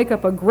color will make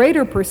up a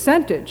greater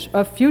percentage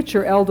of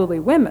future elderly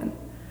women,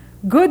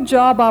 good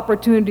job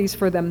opportunities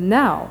for them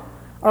now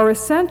are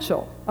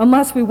essential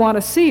unless we want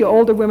to see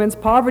older women's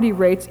poverty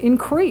rates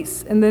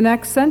increase in the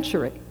next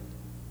century.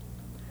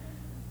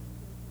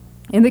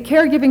 In the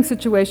caregiving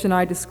situation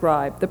I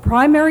described, the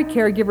primary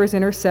caregiver is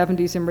in her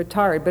 70s and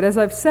retired, but as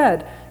I've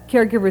said,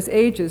 caregivers'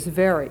 ages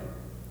vary.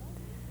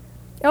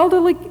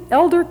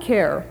 Elder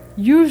care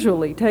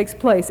usually takes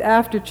place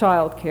after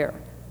child care,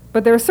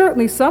 but there are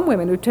certainly some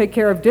women who take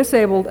care of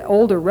disabled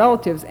older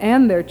relatives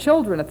and their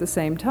children at the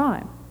same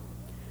time.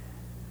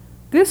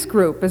 This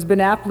group has been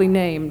aptly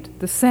named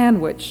the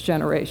sandwich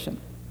generation.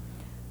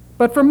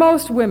 But for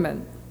most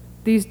women,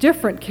 these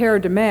different care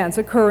demands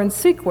occur in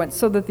sequence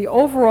so that the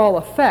overall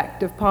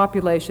effect of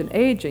population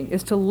aging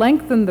is to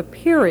lengthen the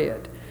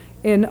period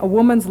in a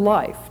woman's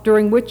life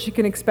during which she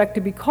can expect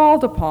to be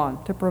called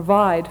upon to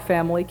provide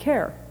family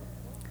care.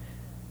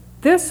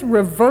 This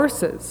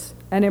reverses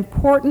an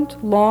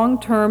important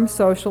long-term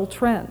social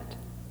trend.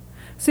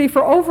 See,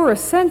 for over a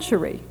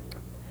century,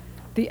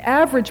 the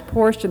average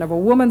portion of a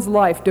woman's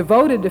life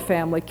devoted to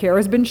family care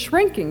has been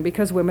shrinking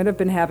because women have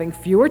been having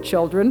fewer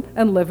children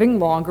and living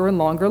longer and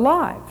longer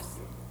lives.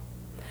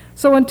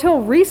 So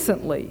until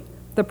recently,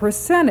 the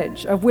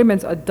percentage of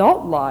women's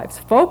adult lives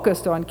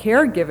focused on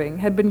caregiving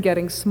had been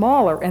getting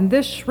smaller, and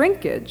this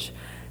shrinkage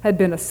had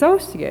been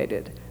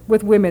associated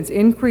with women's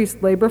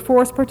increased labor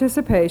force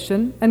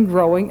participation and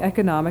growing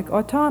economic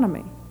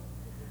autonomy.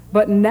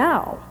 But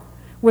now,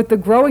 with the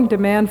growing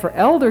demand for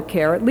elder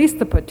care, at least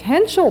the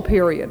potential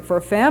period for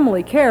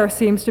family care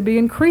seems to be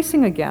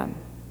increasing again.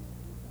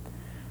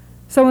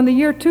 So in the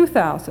year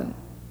 2000,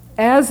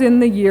 as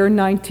in the year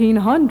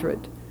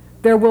 1900,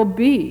 there will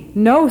be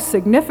no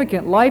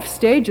significant life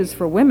stages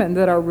for women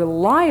that are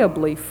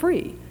reliably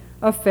free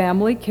of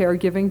family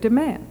caregiving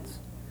demands.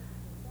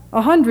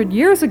 100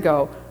 years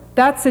ago,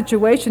 that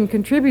situation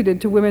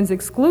contributed to women's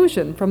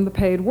exclusion from the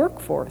paid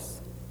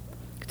workforce.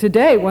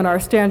 Today, when our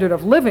standard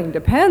of living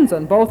depends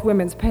on both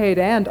women's paid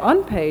and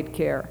unpaid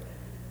care,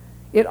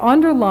 it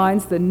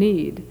underlines the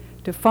need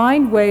to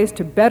find ways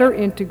to better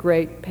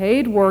integrate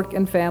paid work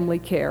and family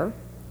care,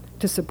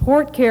 to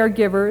support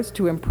caregivers,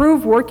 to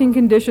improve working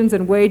conditions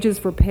and wages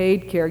for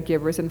paid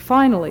caregivers, and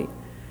finally,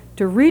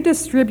 to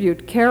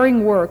redistribute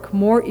caring work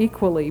more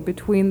equally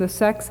between the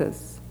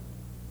sexes.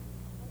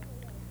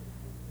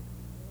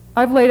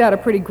 I've laid out a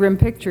pretty grim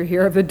picture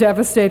here of the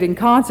devastating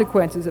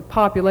consequences of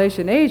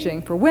population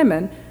aging for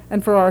women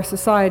and for our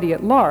society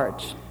at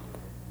large.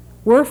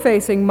 We're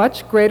facing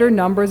much greater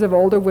numbers of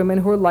older women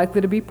who are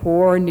likely to be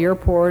poor or near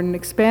poor, and an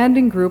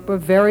expanding group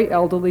of very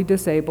elderly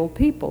disabled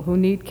people who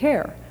need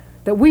care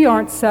that we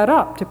aren't set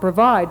up to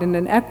provide in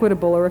an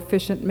equitable or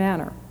efficient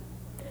manner.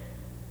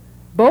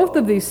 Both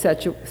of these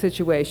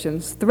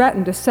situations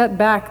threaten to set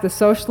back the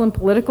social and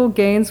political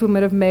gains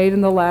women have made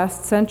in the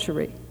last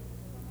century.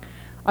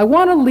 I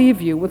want to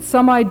leave you with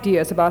some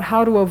ideas about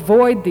how to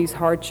avoid these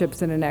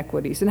hardships and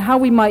inequities, and how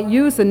we might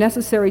use the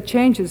necessary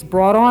changes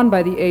brought on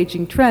by the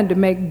aging trend to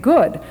make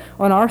good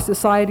on our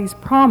society's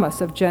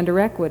promise of gender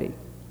equity.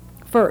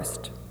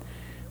 First,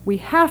 we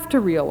have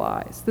to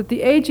realize that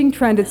the aging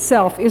trend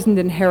itself isn't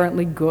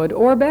inherently good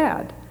or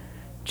bad.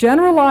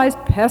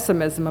 Generalized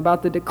pessimism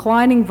about the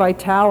declining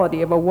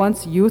vitality of a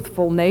once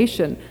youthful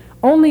nation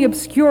only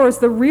obscures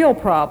the real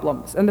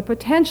problems and the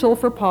potential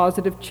for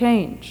positive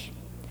change.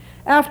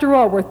 After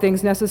all, were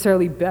things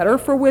necessarily better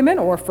for women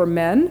or for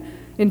men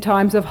in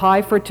times of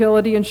high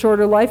fertility and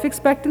shorter life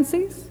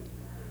expectancies?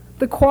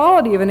 The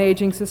quality of an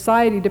aging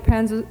society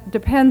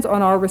depends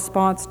on our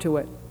response to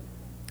it.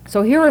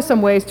 So here are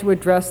some ways to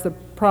address the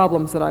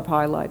problems that I've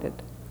highlighted.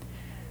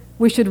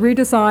 We should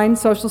redesign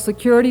Social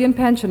Security and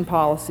pension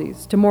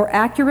policies to more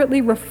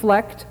accurately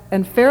reflect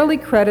and fairly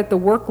credit the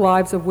work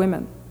lives of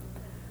women.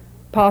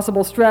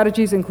 Possible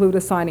strategies include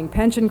assigning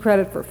pension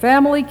credit for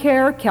family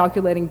care,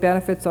 calculating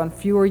benefits on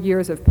fewer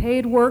years of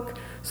paid work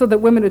so that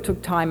women who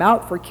took time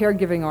out for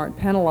caregiving aren't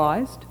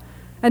penalized,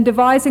 and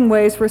devising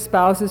ways for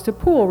spouses to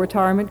pool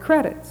retirement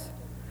credits.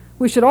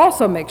 We should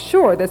also make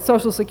sure that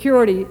Social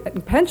Security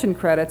and pension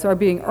credits are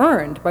being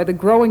earned by the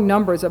growing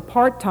numbers of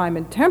part-time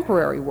and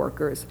temporary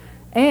workers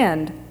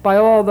and by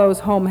all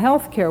those home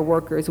health care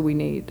workers we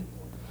need.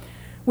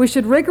 We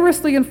should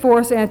rigorously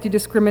enforce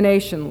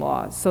anti-discrimination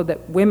laws so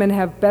that women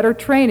have better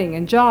training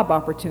and job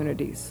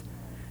opportunities.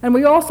 And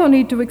we also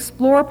need to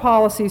explore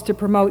policies to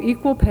promote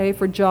equal pay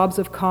for jobs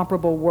of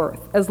comparable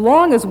worth. As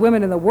long as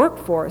women in the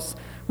workforce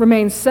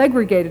remain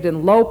segregated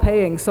in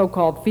low-paying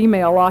so-called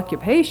female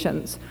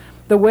occupations,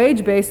 the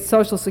wage-based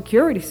Social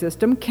Security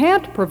system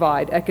can't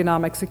provide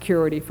economic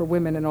security for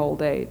women in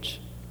old age.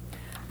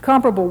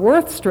 Comparable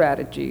worth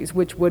strategies,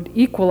 which would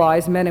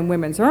equalize men and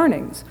women's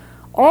earnings,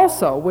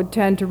 also would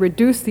tend to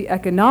reduce the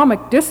economic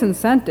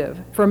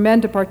disincentive for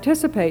men to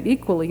participate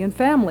equally in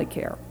family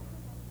care.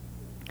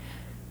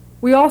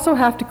 We also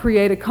have to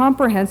create a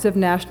comprehensive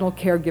national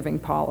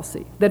caregiving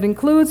policy that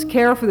includes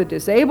care for the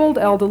disabled,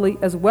 elderly,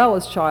 as well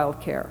as child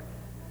care.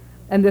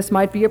 And this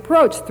might be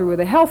approached through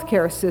the health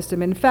care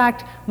system. In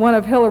fact, one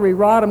of Hillary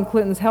Rodham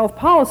Clinton's health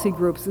policy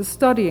groups is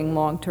studying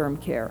long-term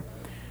care.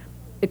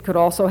 It could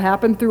also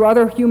happen through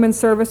other human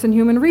service and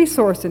human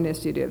resource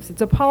initiatives.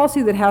 It's a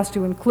policy that has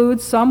to include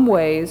some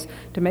ways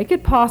to make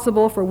it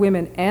possible for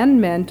women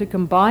and men to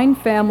combine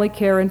family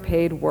care and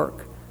paid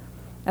work.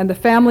 And the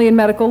Family and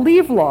Medical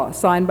Leave Law,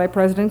 signed by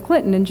President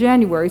Clinton in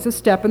January, is a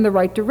step in the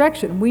right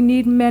direction. We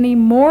need many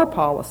more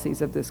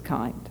policies of this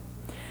kind.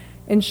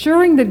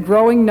 Ensuring that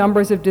growing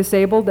numbers of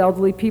disabled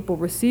elderly people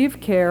receive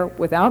care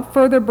without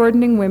further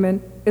burdening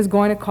women is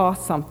going to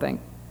cost something.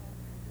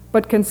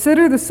 But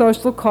consider the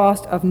social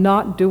cost of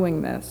not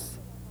doing this.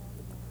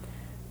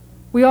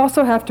 We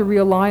also have to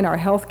realign our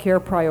health care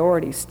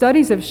priorities.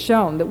 Studies have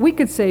shown that we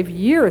could save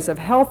years of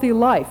healthy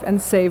life and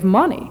save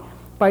money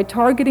by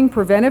targeting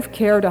preventive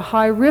care to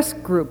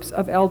high-risk groups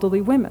of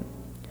elderly women.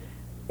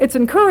 It's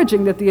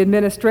encouraging that the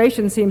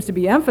administration seems to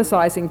be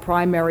emphasizing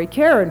primary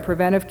care and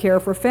preventive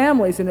care for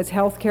families in its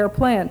health care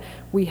plan.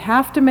 We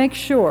have to make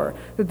sure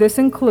that this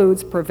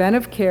includes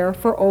preventive care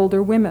for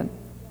older women.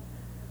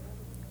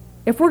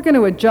 If we're going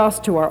to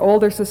adjust to our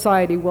older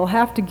society, we'll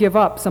have to give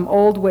up some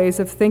old ways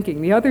of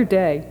thinking. The other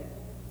day,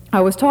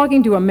 I was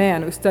talking to a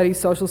man who studies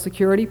Social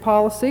Security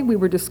policy. We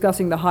were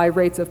discussing the high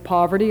rates of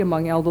poverty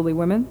among elderly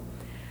women,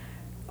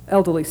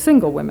 elderly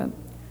single women.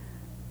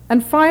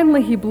 And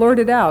finally, he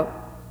blurted out,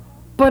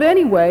 "But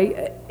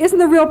anyway, isn't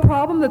the real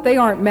problem that they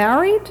aren't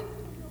married?"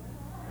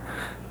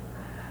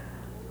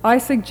 I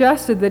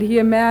suggested that he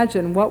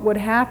imagine what would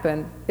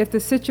happen if the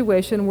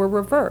situation were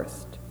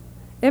reversed.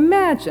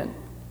 Imagine.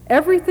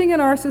 Everything in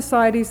our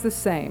society is the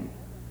same,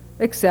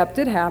 except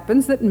it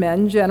happens that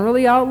men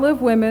generally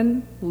outlive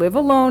women, live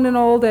alone in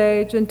old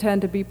age, and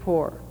tend to be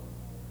poor.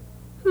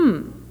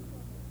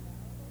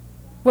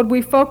 Would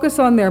we focus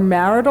on their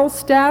marital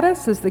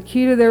status as the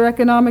key to their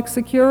economic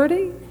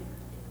security?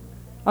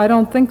 I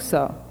don't think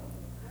so.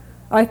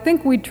 I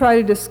think we'd try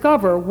to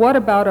discover what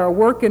about our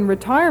work and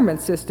retirement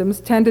systems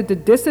tended to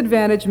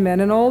disadvantage men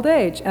in old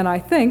age, and I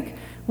think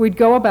we'd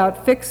go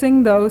about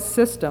fixing those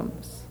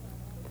systems.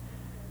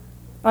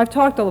 I've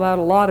talked about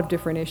a lot of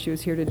different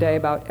issues here today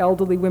about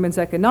elderly women's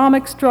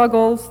economic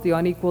struggles, the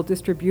unequal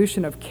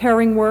distribution of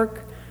caring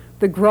work,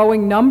 the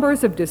growing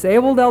numbers of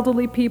disabled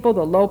elderly people,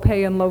 the low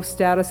pay and low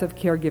status of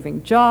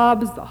caregiving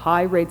jobs, the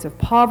high rates of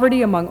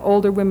poverty among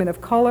older women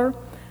of color,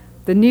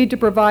 the need to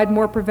provide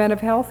more preventive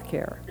health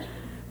care.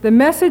 The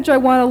message I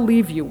want to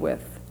leave you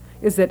with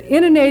is that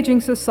in an aging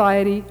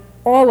society,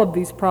 all of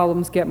these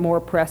problems get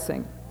more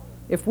pressing.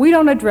 If we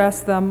don't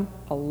address them,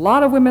 a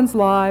lot of women's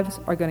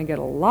lives are going to get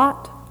a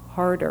lot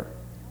harder.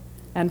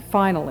 And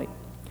finally,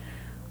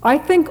 I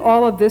think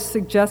all of this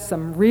suggests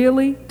some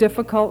really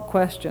difficult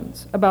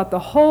questions about the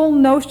whole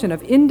notion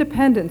of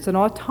independence and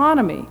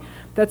autonomy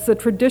that's the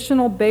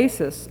traditional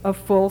basis of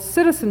full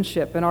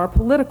citizenship in our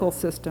political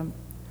system.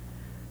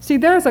 See,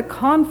 there's a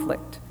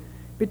conflict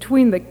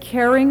between the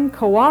caring,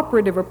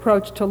 cooperative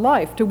approach to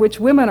life to which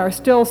women are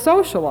still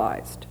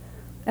socialized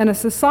and a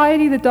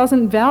society that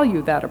doesn't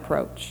value that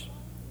approach,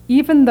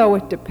 even though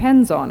it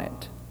depends on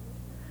it.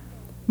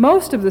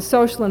 Most of the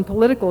social and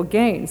political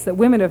gains that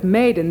women have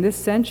made in this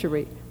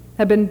century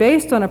have been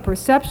based on a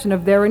perception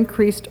of their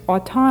increased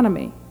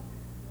autonomy.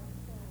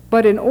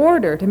 But in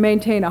order to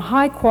maintain a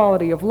high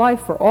quality of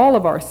life for all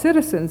of our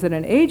citizens in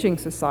an aging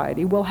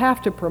society, we'll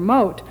have to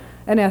promote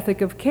an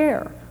ethic of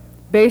care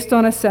based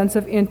on a sense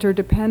of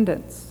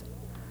interdependence.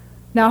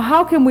 Now,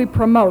 how can we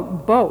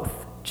promote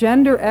both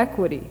gender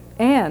equity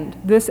and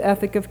this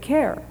ethic of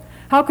care?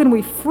 How can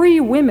we free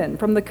women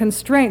from the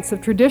constraints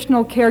of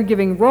traditional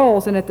caregiving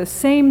roles and at the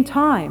same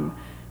time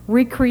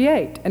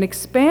recreate and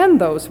expand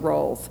those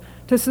roles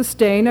to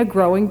sustain a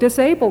growing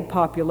disabled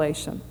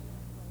population?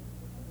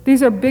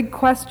 These are big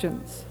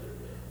questions,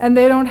 and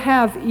they don't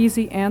have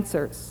easy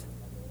answers.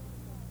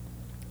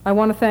 I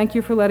want to thank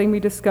you for letting me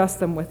discuss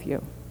them with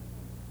you.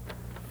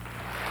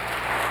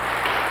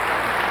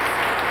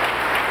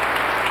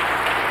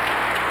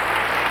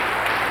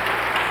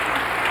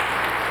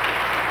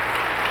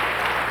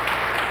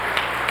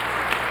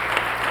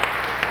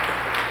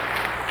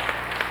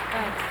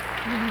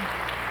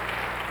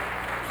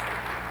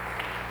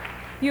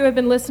 You have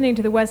been listening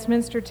to the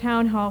Westminster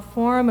Town Hall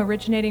Forum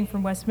originating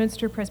from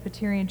Westminster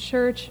Presbyterian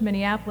Church,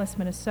 Minneapolis,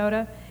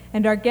 Minnesota.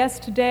 And our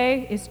guest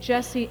today is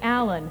Jessie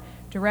Allen,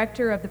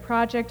 Director of the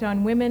Project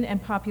on Women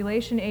and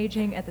Population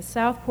Aging at the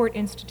Southport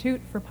Institute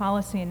for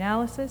Policy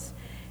Analysis,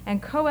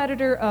 and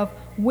co-editor of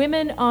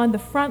Women on the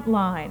Front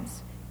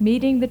Lines,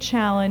 Meeting the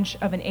Challenge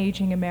of an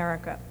Aging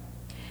America.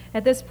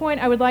 At this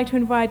point, I would like to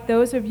invite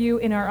those of you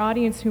in our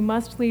audience who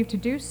must leave to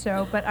do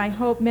so, but I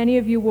hope many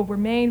of you will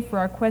remain for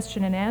our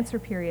question and answer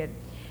period.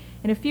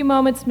 In a few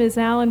moments, Ms.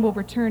 Allen will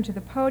return to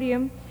the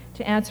podium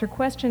to answer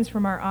questions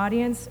from our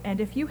audience, and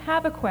if you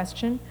have a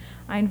question,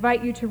 I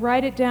invite you to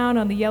write it down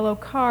on the yellow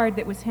card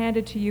that was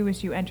handed to you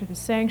as you enter the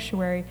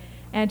sanctuary,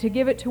 and to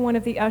give it to one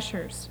of the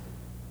ushers.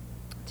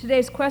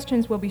 Today's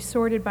questions will be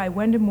sorted by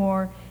Wenda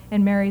Moore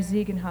and Mary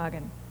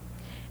Ziegenhagen.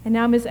 And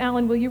now, Ms.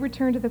 Allen, will you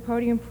return to the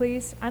podium,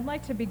 please? I'd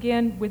like to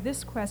begin with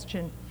this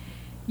question.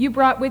 You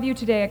brought with you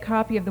today a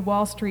copy of the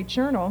Wall Street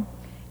Journal,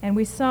 and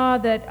we saw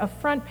that a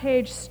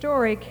front-page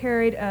story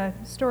carried a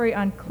story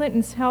on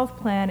Clinton's health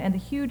plan and the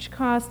huge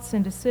costs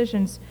and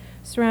decisions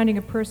surrounding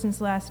a person's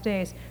last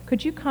days.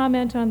 Could you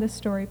comment on this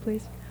story,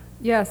 please?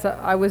 Yes,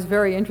 I was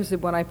very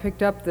interested when I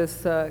picked up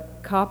this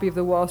copy of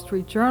the Wall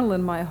Street Journal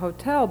in my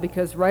hotel,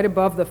 because right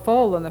above the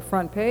fold on the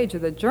front page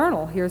of the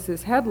Journal, here's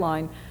this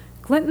headline: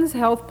 Clinton's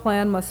health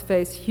plan must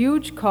face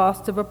huge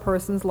costs of a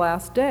person's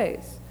last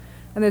days.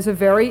 And there's a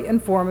very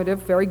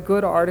informative, very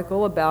good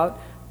article about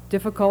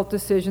difficult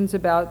decisions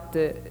about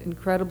the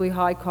incredibly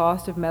high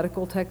cost of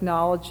medical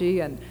technology,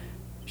 and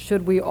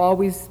should we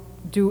always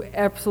do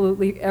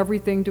absolutely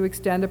everything to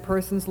extend a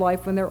person's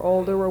life when they're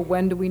older, or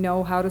when do we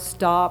know how to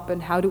stop,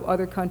 and how do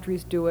other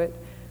countries do it?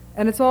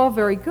 And it's all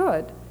very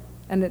good,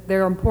 and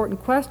they're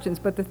important questions,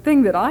 but the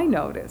thing that I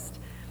noticed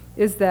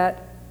is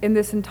that in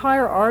this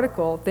entire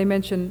article they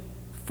mention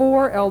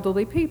 4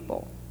 elderly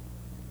people.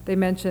 They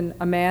mention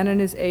a man in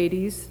his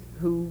 80s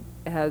who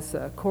has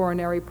a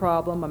coronary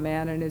problem, a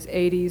man in his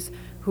 80s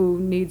who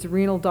needs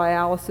renal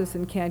dialysis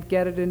and can't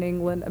get it in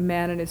England, a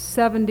man in his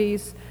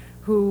 70s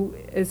who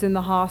is in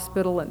the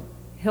hospital, and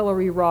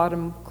Hillary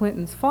Rodham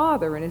Clinton's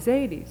father in his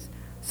 80s.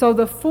 So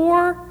the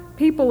 4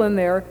 people in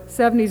their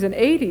 70s and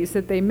 80s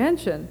that they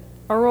mention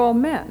are all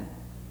men.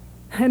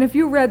 And if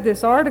you read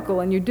this article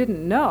and you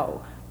didn't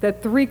know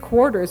that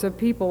 3/4 of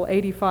people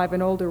 85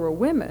 and older were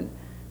women,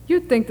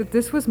 you'd think that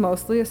this was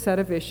mostly a set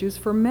of issues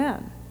for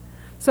men.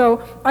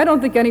 So I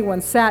don't think anyone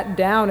sat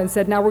down and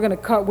said, now we're going to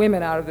cut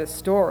women out of this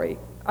story.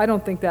 I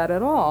don't think that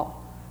at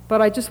all.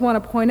 But I just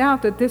want to point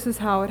out that this is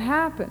how it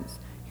happens.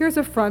 Here's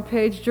a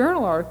front-page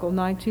Journal article,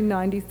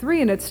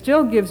 1993, and it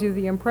still gives you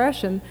the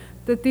impression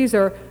that these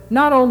are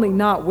not only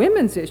not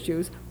women's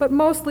issues, but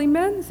mostly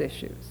men's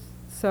issues.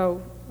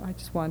 So I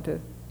just wanted to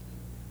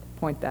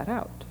point that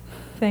out.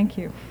 Thank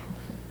you.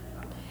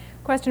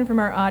 Question from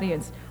our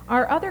audience.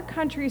 Are other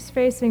countries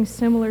facing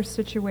similar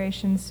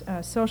situations,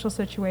 social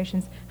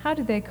situations? How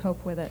do they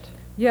cope with it?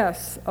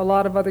 Yes, a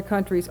lot of other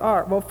countries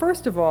are. Well,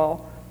 first of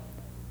all,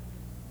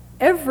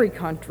 every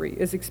country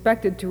is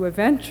expected to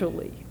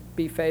eventually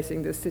be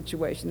facing this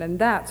situation, and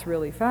that's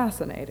really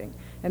fascinating.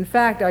 In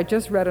fact, I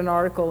just read an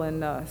article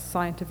in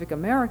Scientific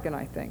American,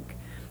 I think,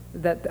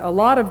 that a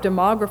lot of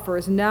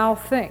demographers now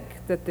think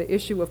that the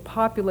issue of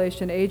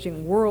population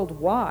aging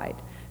worldwide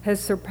has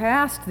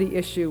surpassed the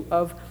issue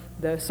of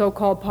the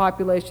so-called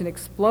population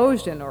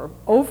explosion or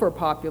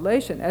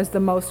overpopulation as the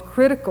most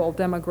critical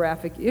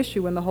demographic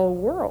issue in the whole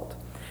world.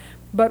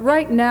 But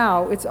right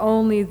now, it's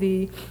only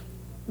the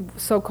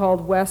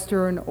so-called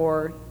Western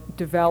or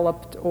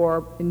developed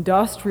or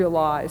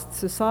industrialized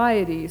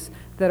societies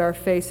that are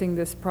facing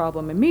this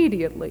problem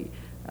immediately.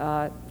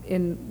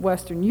 In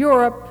Western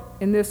Europe,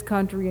 in this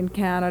country, in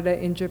Canada,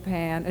 in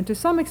Japan, and to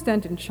some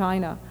extent in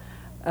China,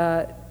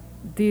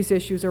 these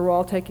issues are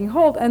all taking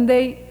hold, and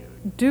they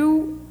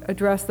do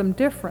address them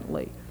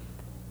differently.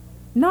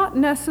 Not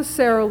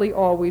necessarily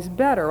always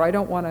better. I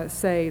don't want to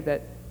say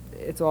that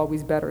it's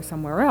always better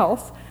somewhere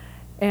else.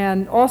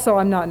 And also,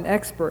 I'm not an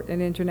expert in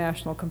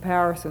international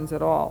comparisons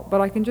at all.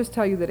 But I can just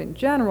tell you that in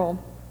general,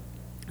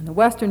 in the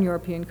Western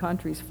European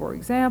countries, for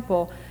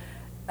example,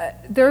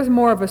 there's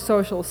more of a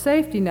social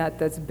safety net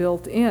that's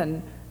built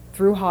in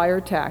through higher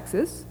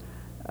taxes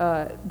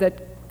that,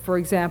 for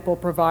example,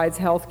 provides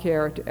health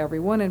care to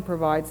everyone and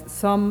provides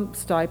some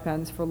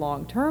stipends for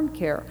long-term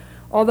care.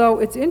 Although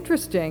it's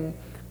interesting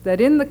that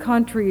in the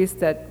countries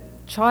that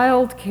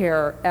child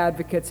care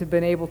advocates have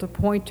been able to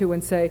point to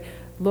and say,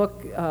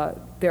 look,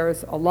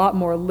 there's a lot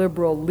more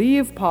liberal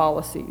leave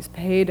policies,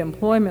 paid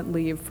employment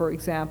leave, for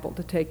example,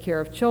 to take care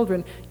of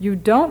children, you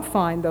don't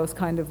find those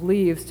kind of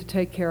leaves to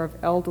take care of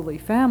elderly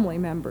family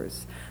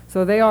members.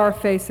 So they are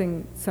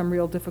facing some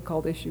real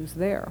difficult issues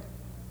there.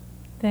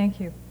 Thank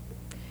you.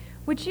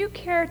 Would you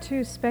care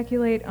to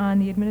speculate on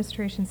the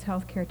administration's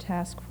healthcare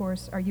task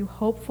force? Are you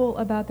hopeful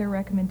about their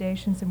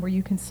recommendations, and were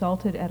you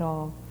consulted at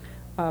all?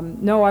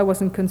 No, I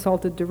wasn't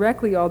consulted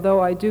directly,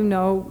 although I do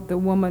know the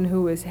woman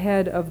who is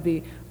head of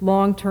the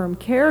long-term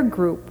care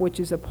group, which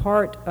is a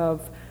part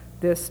of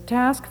this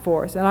task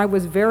force. And I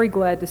was very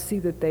glad to see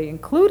that they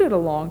included a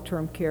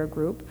long-term care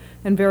group,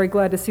 and very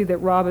glad to see that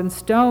Robin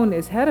Stone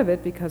is head of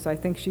it, because I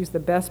think she's the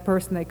best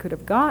person they could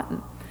have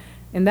gotten.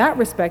 In that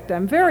respect,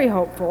 I'm very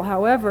hopeful.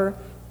 However,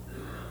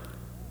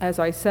 as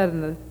I said in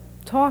the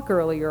talk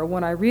earlier,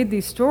 when I read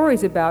these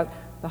stories about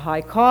the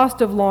high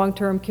cost of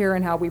long-term care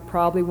and how we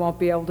probably won't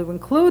be able to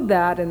include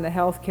that in the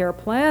health care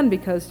plan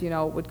because, it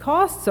would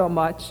cost so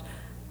much,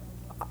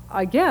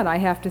 again, I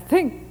have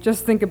to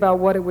just think about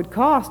what it would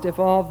cost if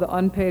all of the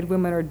unpaid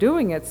women are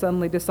doing it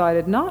suddenly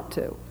decided not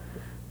to.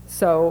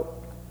 So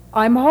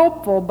I'm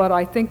hopeful, but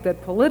I think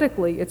that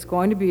politically it's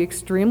going to be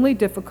extremely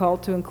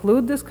difficult to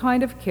include this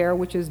kind of care,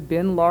 which has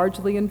been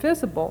largely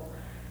invisible,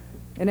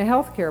 in a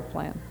health care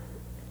plan.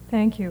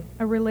 Thank you.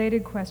 A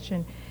related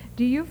question.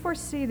 Do you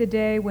foresee the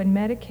day when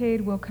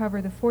Medicaid will cover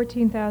the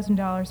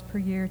 $14,000 per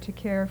year to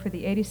care for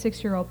the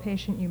 86-year-old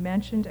patient you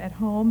mentioned at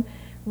home,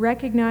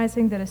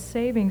 recognizing that a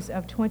savings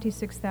of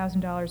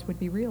 $26,000 would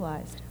be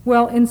realized?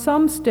 Well, in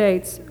some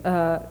states,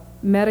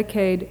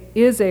 Medicaid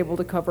is able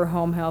to cover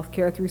home health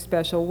care through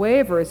special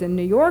waivers. In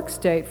New York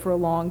State, for a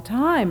long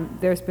time,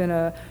 there's been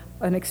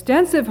an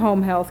extensive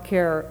home health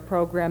care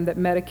program that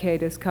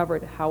Medicaid has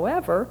covered.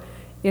 However,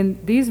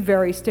 in these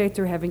very states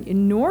are having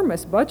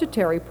enormous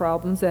budgetary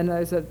problems, and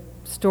there's a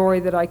story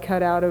that I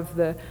cut out of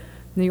the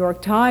New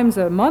York Times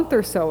a month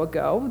or so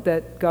ago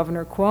that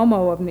Governor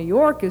Cuomo of New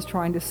York is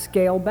trying to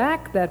scale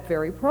back that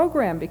very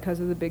program because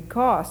of the big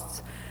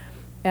costs.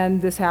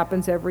 And this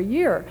happens every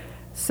year.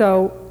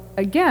 So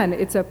again,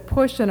 it's a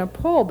push and a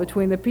pull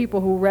between the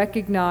people who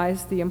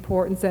recognize the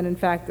importance and in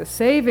fact the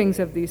savings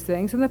of these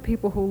things and the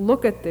people who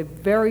look at the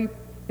very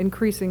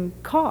increasing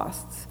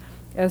costs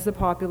as the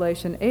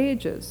population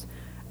ages.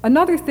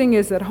 Another thing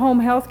is that home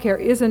health care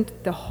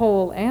isn't the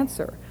whole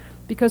answer,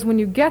 because when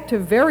you get to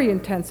very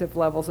intensive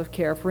levels of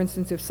care, for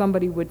instance, if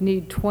somebody would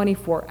need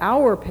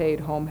 24-hour paid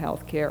home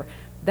health care,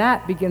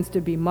 that begins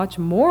to be much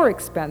more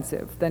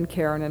expensive than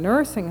care in a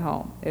nursing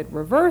home. It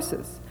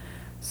reverses.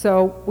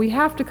 So we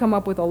have to come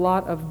up with a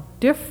lot of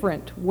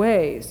different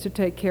ways to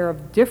take care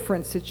of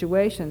different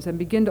situations and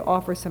begin to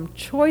offer some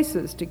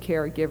choices to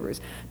caregivers,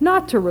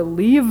 not to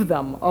relieve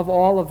them of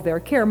all of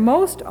their care.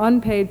 Most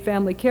unpaid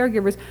family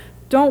caregivers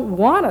don't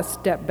want to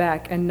step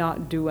back and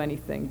not do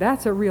anything.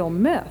 That's a real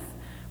myth.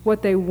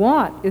 What they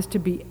want is to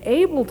be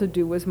able to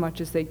do as much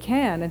as they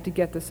can and to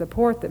get the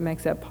support that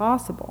makes that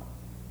possible.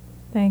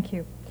 Thank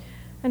you.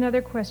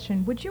 Another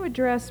question. Would you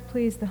address,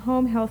 please, the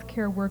home health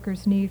care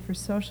workers' need for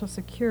Social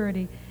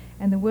Security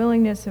and the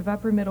willingness of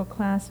upper middle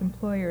class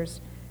employers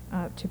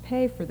to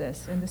pay for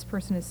this? And this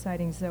person is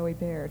citing Zoe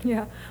Baird.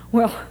 Yeah,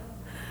 well,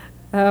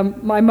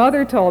 my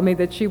mother told me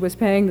that she was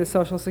paying the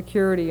Social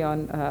Security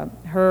on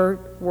her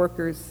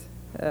workers'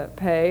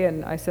 pay,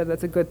 and I said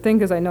that's a good thing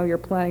because I know you're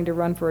planning to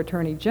run for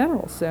Attorney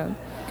General soon.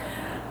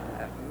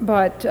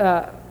 But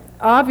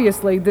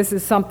obviously this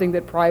is something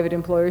that private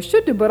employers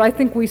should do, but I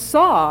think we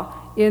saw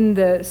in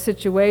the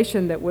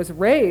situation that was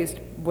raised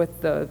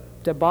with the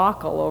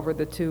debacle over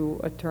the two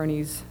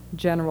attorneys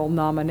general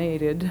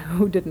nominated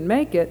who didn't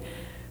make it,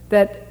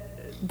 that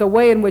the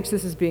way in which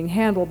this is being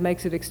handled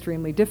makes it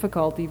extremely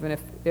difficult even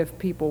if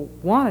people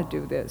want to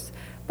do this.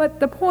 But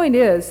the point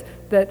is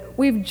that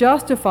we've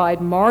justified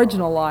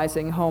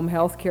marginalizing home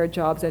health care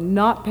jobs and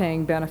not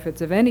paying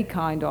benefits of any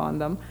kind on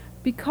them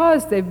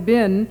because they've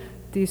been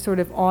these sort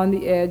of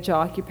on-the-edge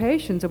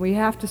occupations, and we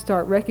have to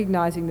start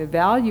recognizing the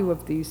value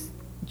of these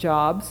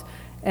jobs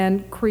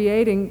and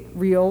creating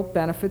real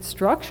benefit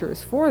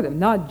structures for them,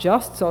 not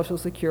just Social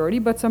Security,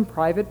 but some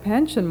private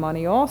pension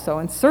money also,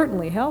 and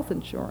certainly health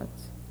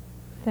insurance.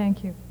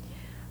 Thank you.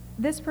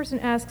 This person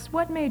asks,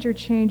 what major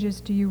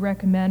changes do you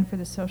recommend for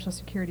the Social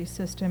Security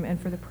system and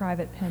for the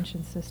private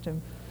pension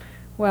system?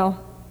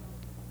 Well,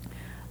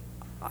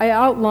 I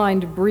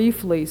outlined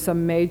briefly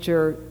some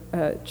major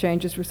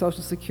changes for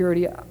Social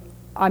Security.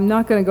 I'm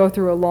not going to go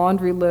through a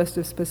laundry list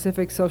of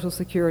specific Social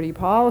Security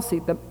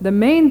policy. The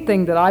main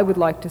thing that I would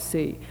like to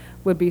see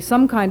would be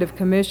some kind of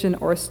commission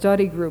or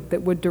study group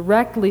that would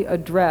directly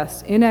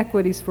address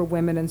inequities for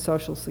women in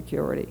Social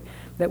Security,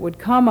 that would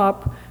come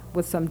up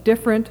with some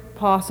different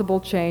possible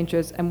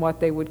changes and what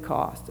they would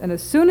cost. And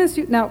as soon as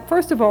now,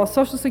 first of all,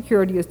 Social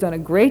Security has done a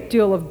great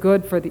deal of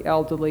good for the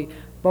elderly,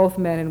 both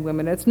men and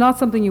women. It's not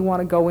something you want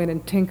to go in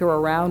and tinker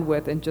around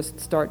with and just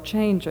start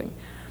changing.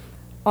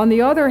 On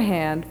the other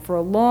hand, for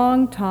a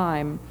long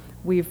time,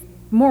 we've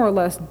more or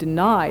less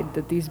denied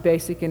that these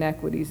basic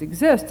inequities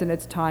exist, and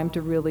it's time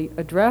to really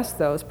address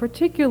those,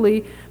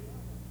 particularly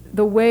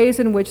the ways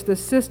in which the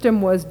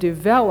system was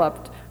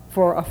developed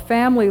for a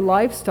family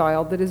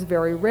lifestyle that is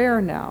very rare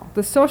now.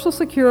 The Social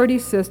Security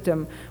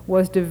system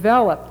was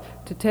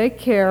developed to take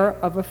care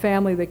of a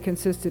family that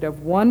consisted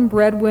of one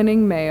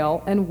breadwinning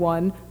male and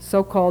one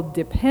so-called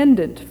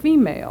dependent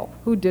female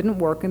who didn't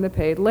work in the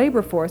paid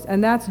labor force,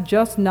 and that's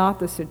just not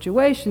the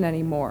situation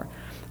anymore.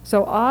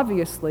 So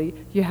obviously,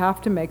 you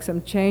have to make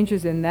some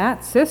changes in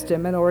that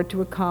system in order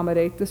to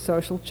accommodate the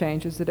social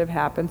changes that have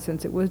happened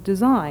since it was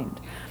designed.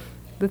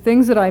 The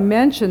things that I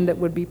mentioned that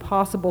would be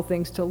possible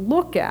things to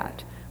look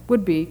at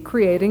would be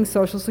creating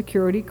Social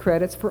Security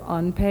credits for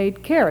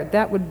unpaid care.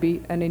 That would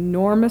be an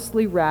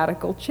enormously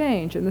radical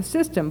change in the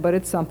system, but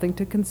it's something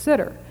to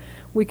consider.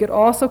 We could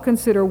also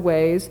consider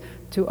ways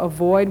to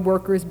avoid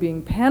workers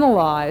being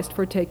penalized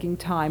for taking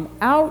time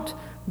out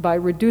by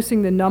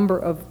reducing the number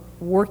of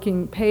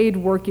paid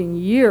working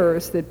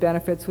years that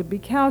benefits would be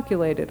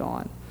calculated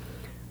on.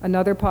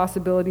 Another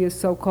possibility is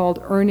so-called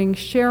earning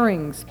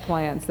sharings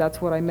plans.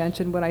 That's what I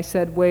mentioned when I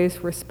said ways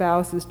for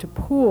spouses to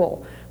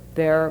pool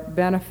their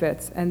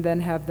benefits and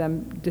then have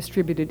them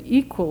distributed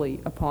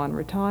equally upon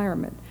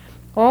retirement.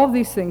 All of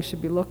these things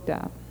should be looked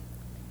at.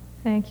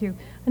 Thank you.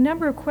 A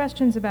number of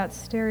questions about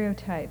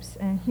stereotypes,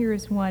 and here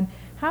is one.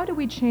 How do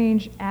we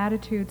change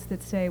attitudes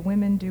that say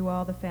women do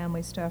all the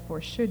family stuff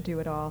or should do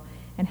it all?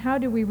 And how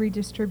do we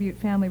redistribute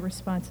family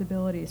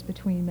responsibilities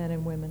between men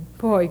and women?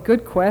 Boy,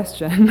 good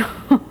question.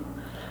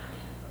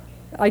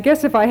 I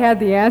guess if I had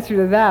the answer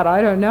to that,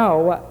 I don't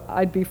know.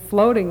 I'd be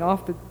floating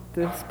off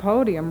this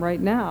podium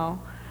right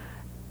now.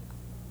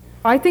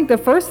 I think the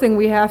first thing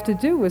we have to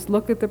do is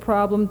look at the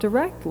problem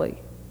directly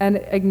and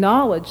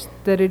acknowledge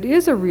that it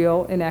is a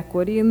real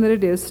inequity and that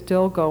it is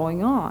still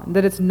going on,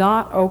 that it's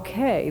not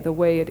okay the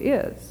way it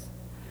is.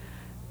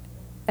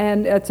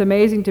 And it's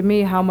amazing to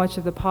me how much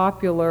of the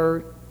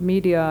popular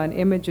media and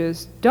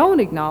images don't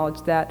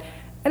acknowledge that.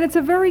 And it's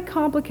a very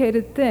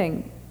complicated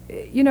thing.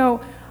 You know,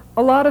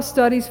 a lot of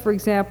studies, for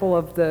example,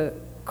 of the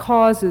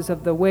causes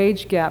of the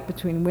wage gap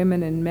between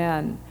women and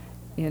men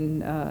in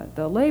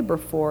the labor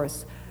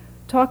force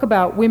talk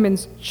about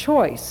women's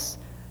choice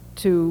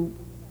to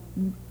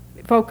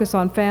focus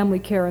on family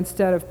care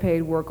instead of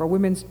paid work, or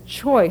women's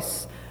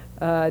choice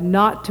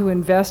not to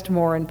invest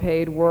more in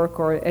paid work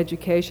or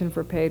education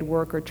for paid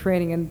work or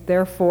training, and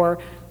therefore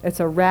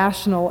it's a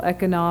rational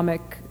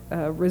economic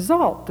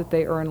result that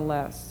they earn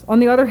less. On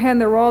the other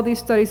hand, there are all these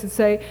studies that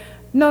say,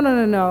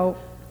 no,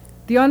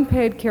 the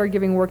unpaid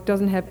caregiving work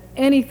doesn't have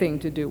anything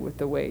to do with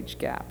the wage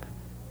gap.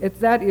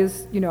 That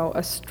is, you know,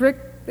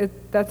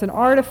 that's an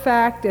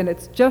artifact, and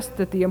it's just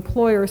that the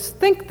employers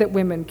think that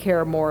women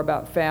care more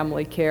about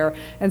family care,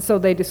 and so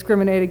they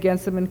discriminate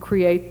against them and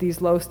create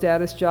these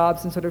low-status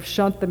jobs and sort of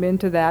shunt them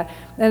into that.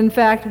 And in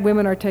fact,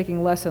 women are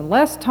taking less and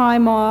less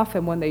time off,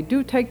 and when they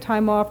do take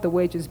time off, the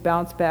wages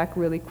bounce back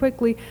really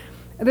quickly.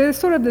 There's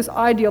sort of this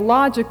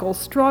ideological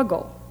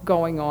struggle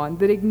going on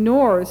that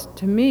ignores,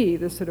 to me,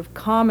 the sort of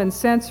common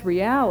sense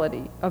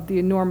reality of the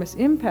enormous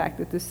impact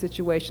that this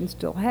situation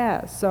still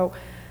has. So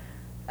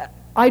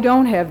I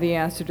don't have the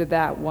answer to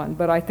that one,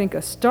 but I think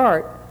a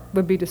start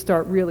would be to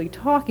start really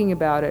talking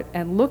about it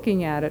and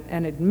looking at it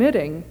and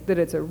admitting that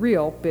it's a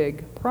real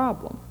big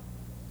problem.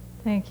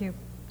 Thank you.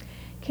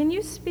 Can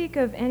you speak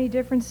of any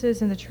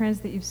differences in the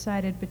trends that you've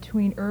cited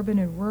between urban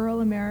and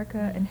rural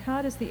America, and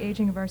how does the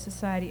aging of our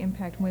society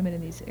impact women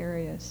in these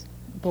areas?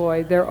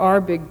 Boy, there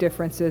are big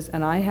differences,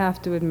 and I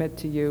have to admit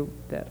to you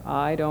that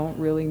I don't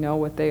really know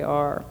what they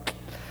are.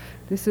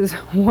 This is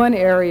one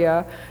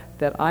area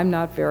that I'm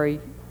not very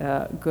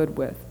good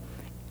with.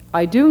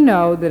 I do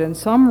know that in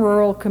some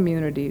rural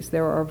communities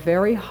there are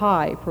very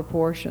high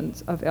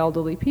proportions of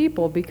elderly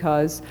people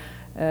because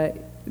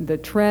the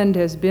trend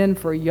has been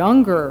for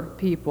younger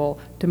people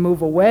to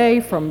move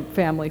away from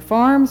family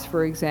farms,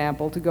 for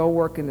example, to go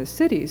work in the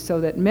cities, so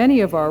that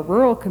many of our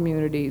rural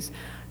communities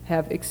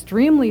have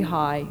extremely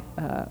high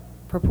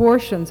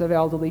proportions of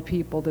elderly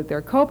people that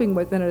they're coping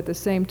with, and at the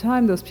same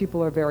time those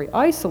people are very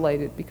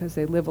isolated because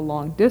they live a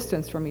long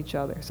distance from each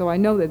other. So I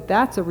know that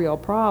that's a real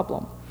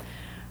problem.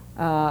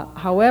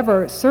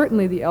 However,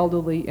 certainly the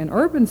elderly in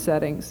urban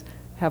settings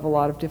have a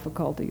lot of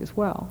difficulty as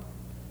well.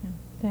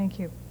 Thank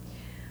you.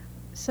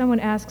 someone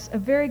asks, a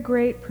very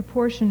great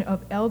proportion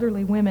of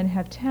elderly women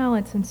have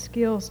talents and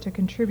skills to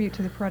contribute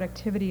to the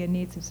productivity and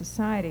needs of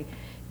society.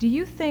 Do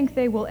you think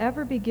they will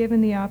ever be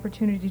given the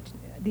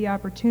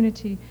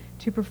opportunity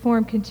to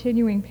perform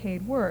continuing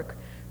paid work?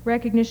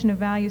 Recognition of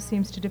value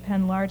seems to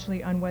depend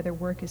largely on whether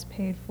work is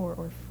paid for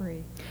or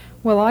free.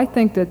 Well, I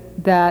think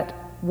that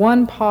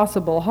one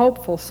possible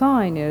hopeful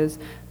sign is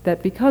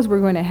that because we're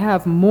going to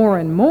have more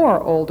and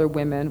more older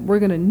women, we're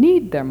going to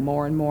need them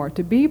more and more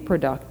to be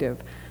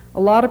productive. A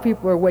lot of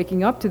people are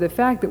waking up to the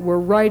fact that we're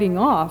writing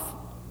off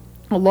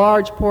a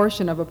large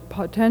portion of a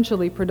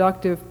potentially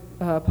productive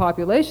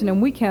population,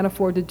 and we can't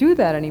afford to do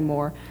that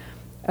anymore.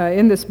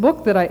 In this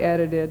book that I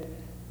edited,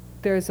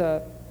 there's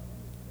a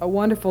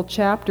wonderful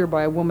chapter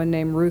by a woman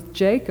named Ruth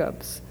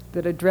Jacobs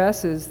that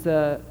addresses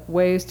the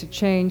ways to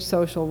change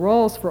social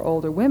roles for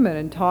older women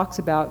and talks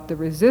about the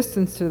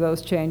resistance to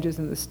those changes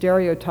and the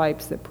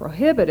stereotypes that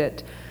prohibit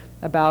it,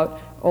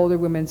 about older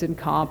women's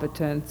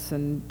incompetence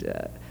and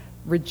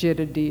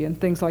rigidity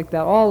and things like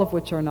that, all of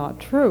which are not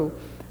true.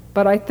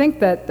 But I think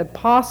that the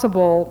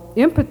possible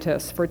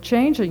impetus for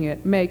changing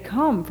it may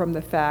come from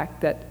the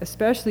fact that,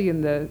 especially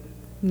in the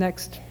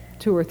next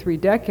 2 or 3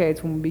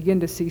 decades, when we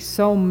begin to see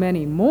so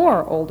many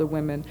more older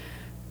women,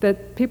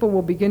 that people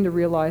will begin to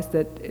realize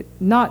that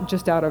not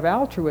just out of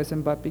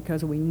altruism, but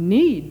because we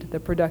need the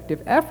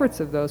productive efforts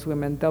of those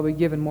women, they'll be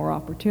given more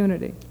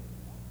opportunity.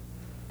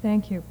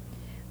 Thank you.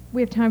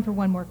 We have time for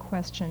one more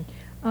question.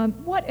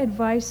 What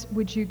advice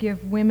would you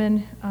give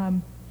women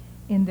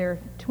in their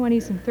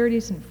 20s and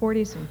 30s and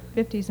 40s and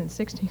 50s and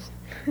 60s,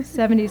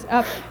 70s,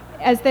 up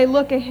as they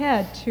look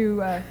ahead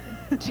to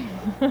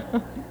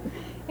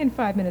in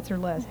 5 minutes or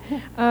less?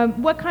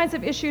 What kinds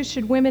of issues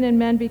should women and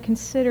men be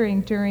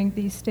considering during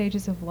these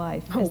stages of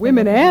life? Oh,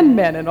 women and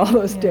men in all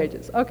those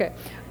stages. Okay.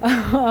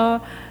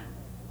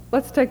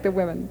 Let's take the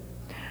women.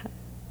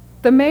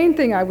 The main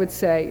thing I would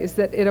say is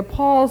that it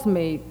appalls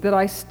me that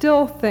I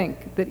still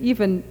think that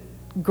even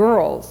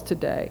girls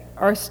today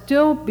are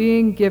still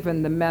being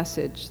given the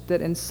message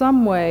that in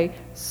some way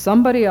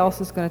somebody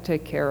else is going to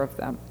take care of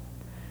them.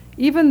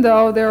 Even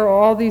though there are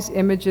all these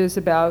images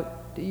about,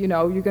 you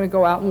know, you're going to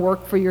go out and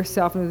work for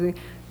yourself, and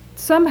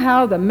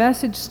somehow the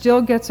message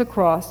still gets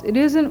across. It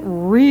isn't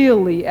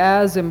really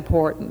as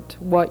important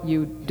what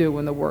you do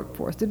in the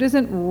workforce. It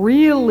isn't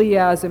really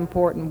as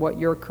important what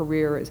your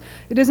career is.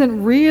 It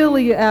isn't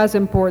really as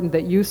important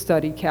that you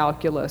study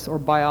calculus or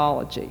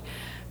biology.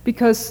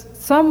 Because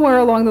somewhere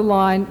along the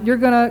line, you're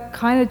going to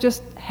kind of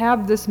just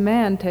have this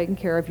man taking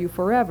care of you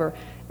forever.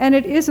 And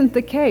it isn't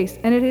the case,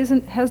 and it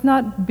has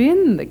not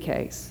been the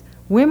case.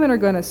 Women are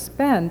going to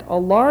spend a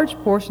large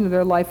portion of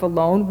their life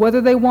alone,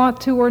 whether they want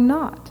to or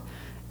not.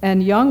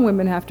 And young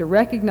women have to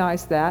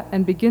recognize that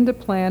and begin to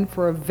plan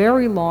for a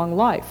very long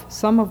life,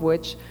 some of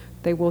which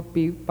they will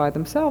be by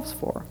themselves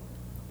for.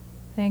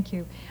 Thank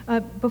you.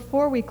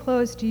 Before we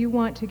close, do you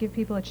want to give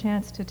people a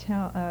chance to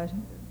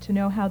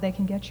know how they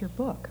can get your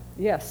book?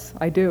 Yes,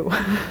 I do.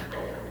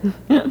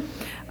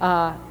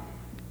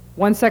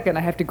 1 second,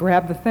 I have to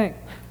grab the thing.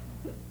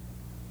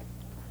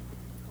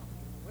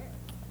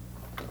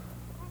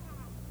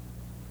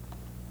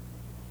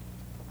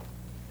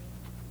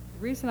 The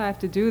reason I have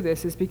to do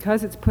this is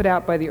because it's put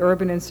out by the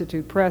Urban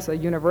Institute Press, a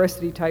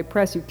university-type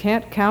press. You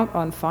can't count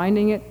on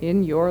finding it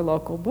in your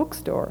local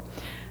bookstore.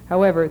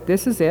 However,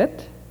 this is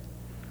it,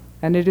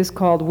 and it is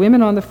called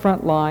Women on the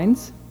Front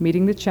Lines,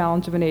 Meeting the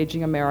Challenge of an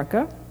Aging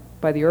America,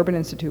 by the Urban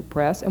Institute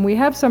Press, and we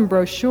have some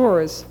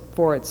brochures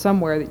for it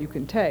somewhere that you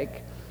can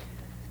take.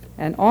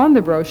 And on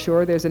the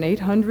brochure, there's an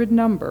 800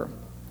 number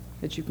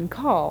that you can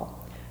call.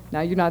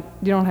 Now, you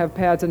don't have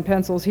pads and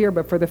pencils here,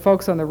 but for the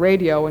folks on the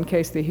radio, in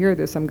case they hear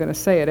this, I'm going to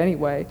say it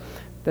anyway,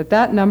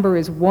 that number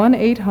is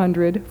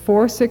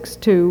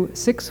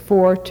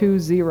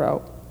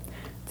 1-800-462-6420.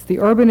 It's the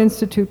Urban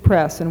Institute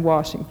Press in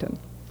Washington.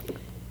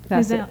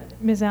 That's it.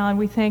 Ms. Allen,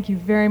 we thank you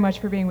very much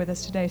for being with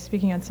us today,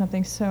 speaking on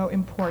something so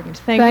important.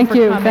 Thank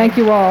you for coming. Thank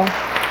you all.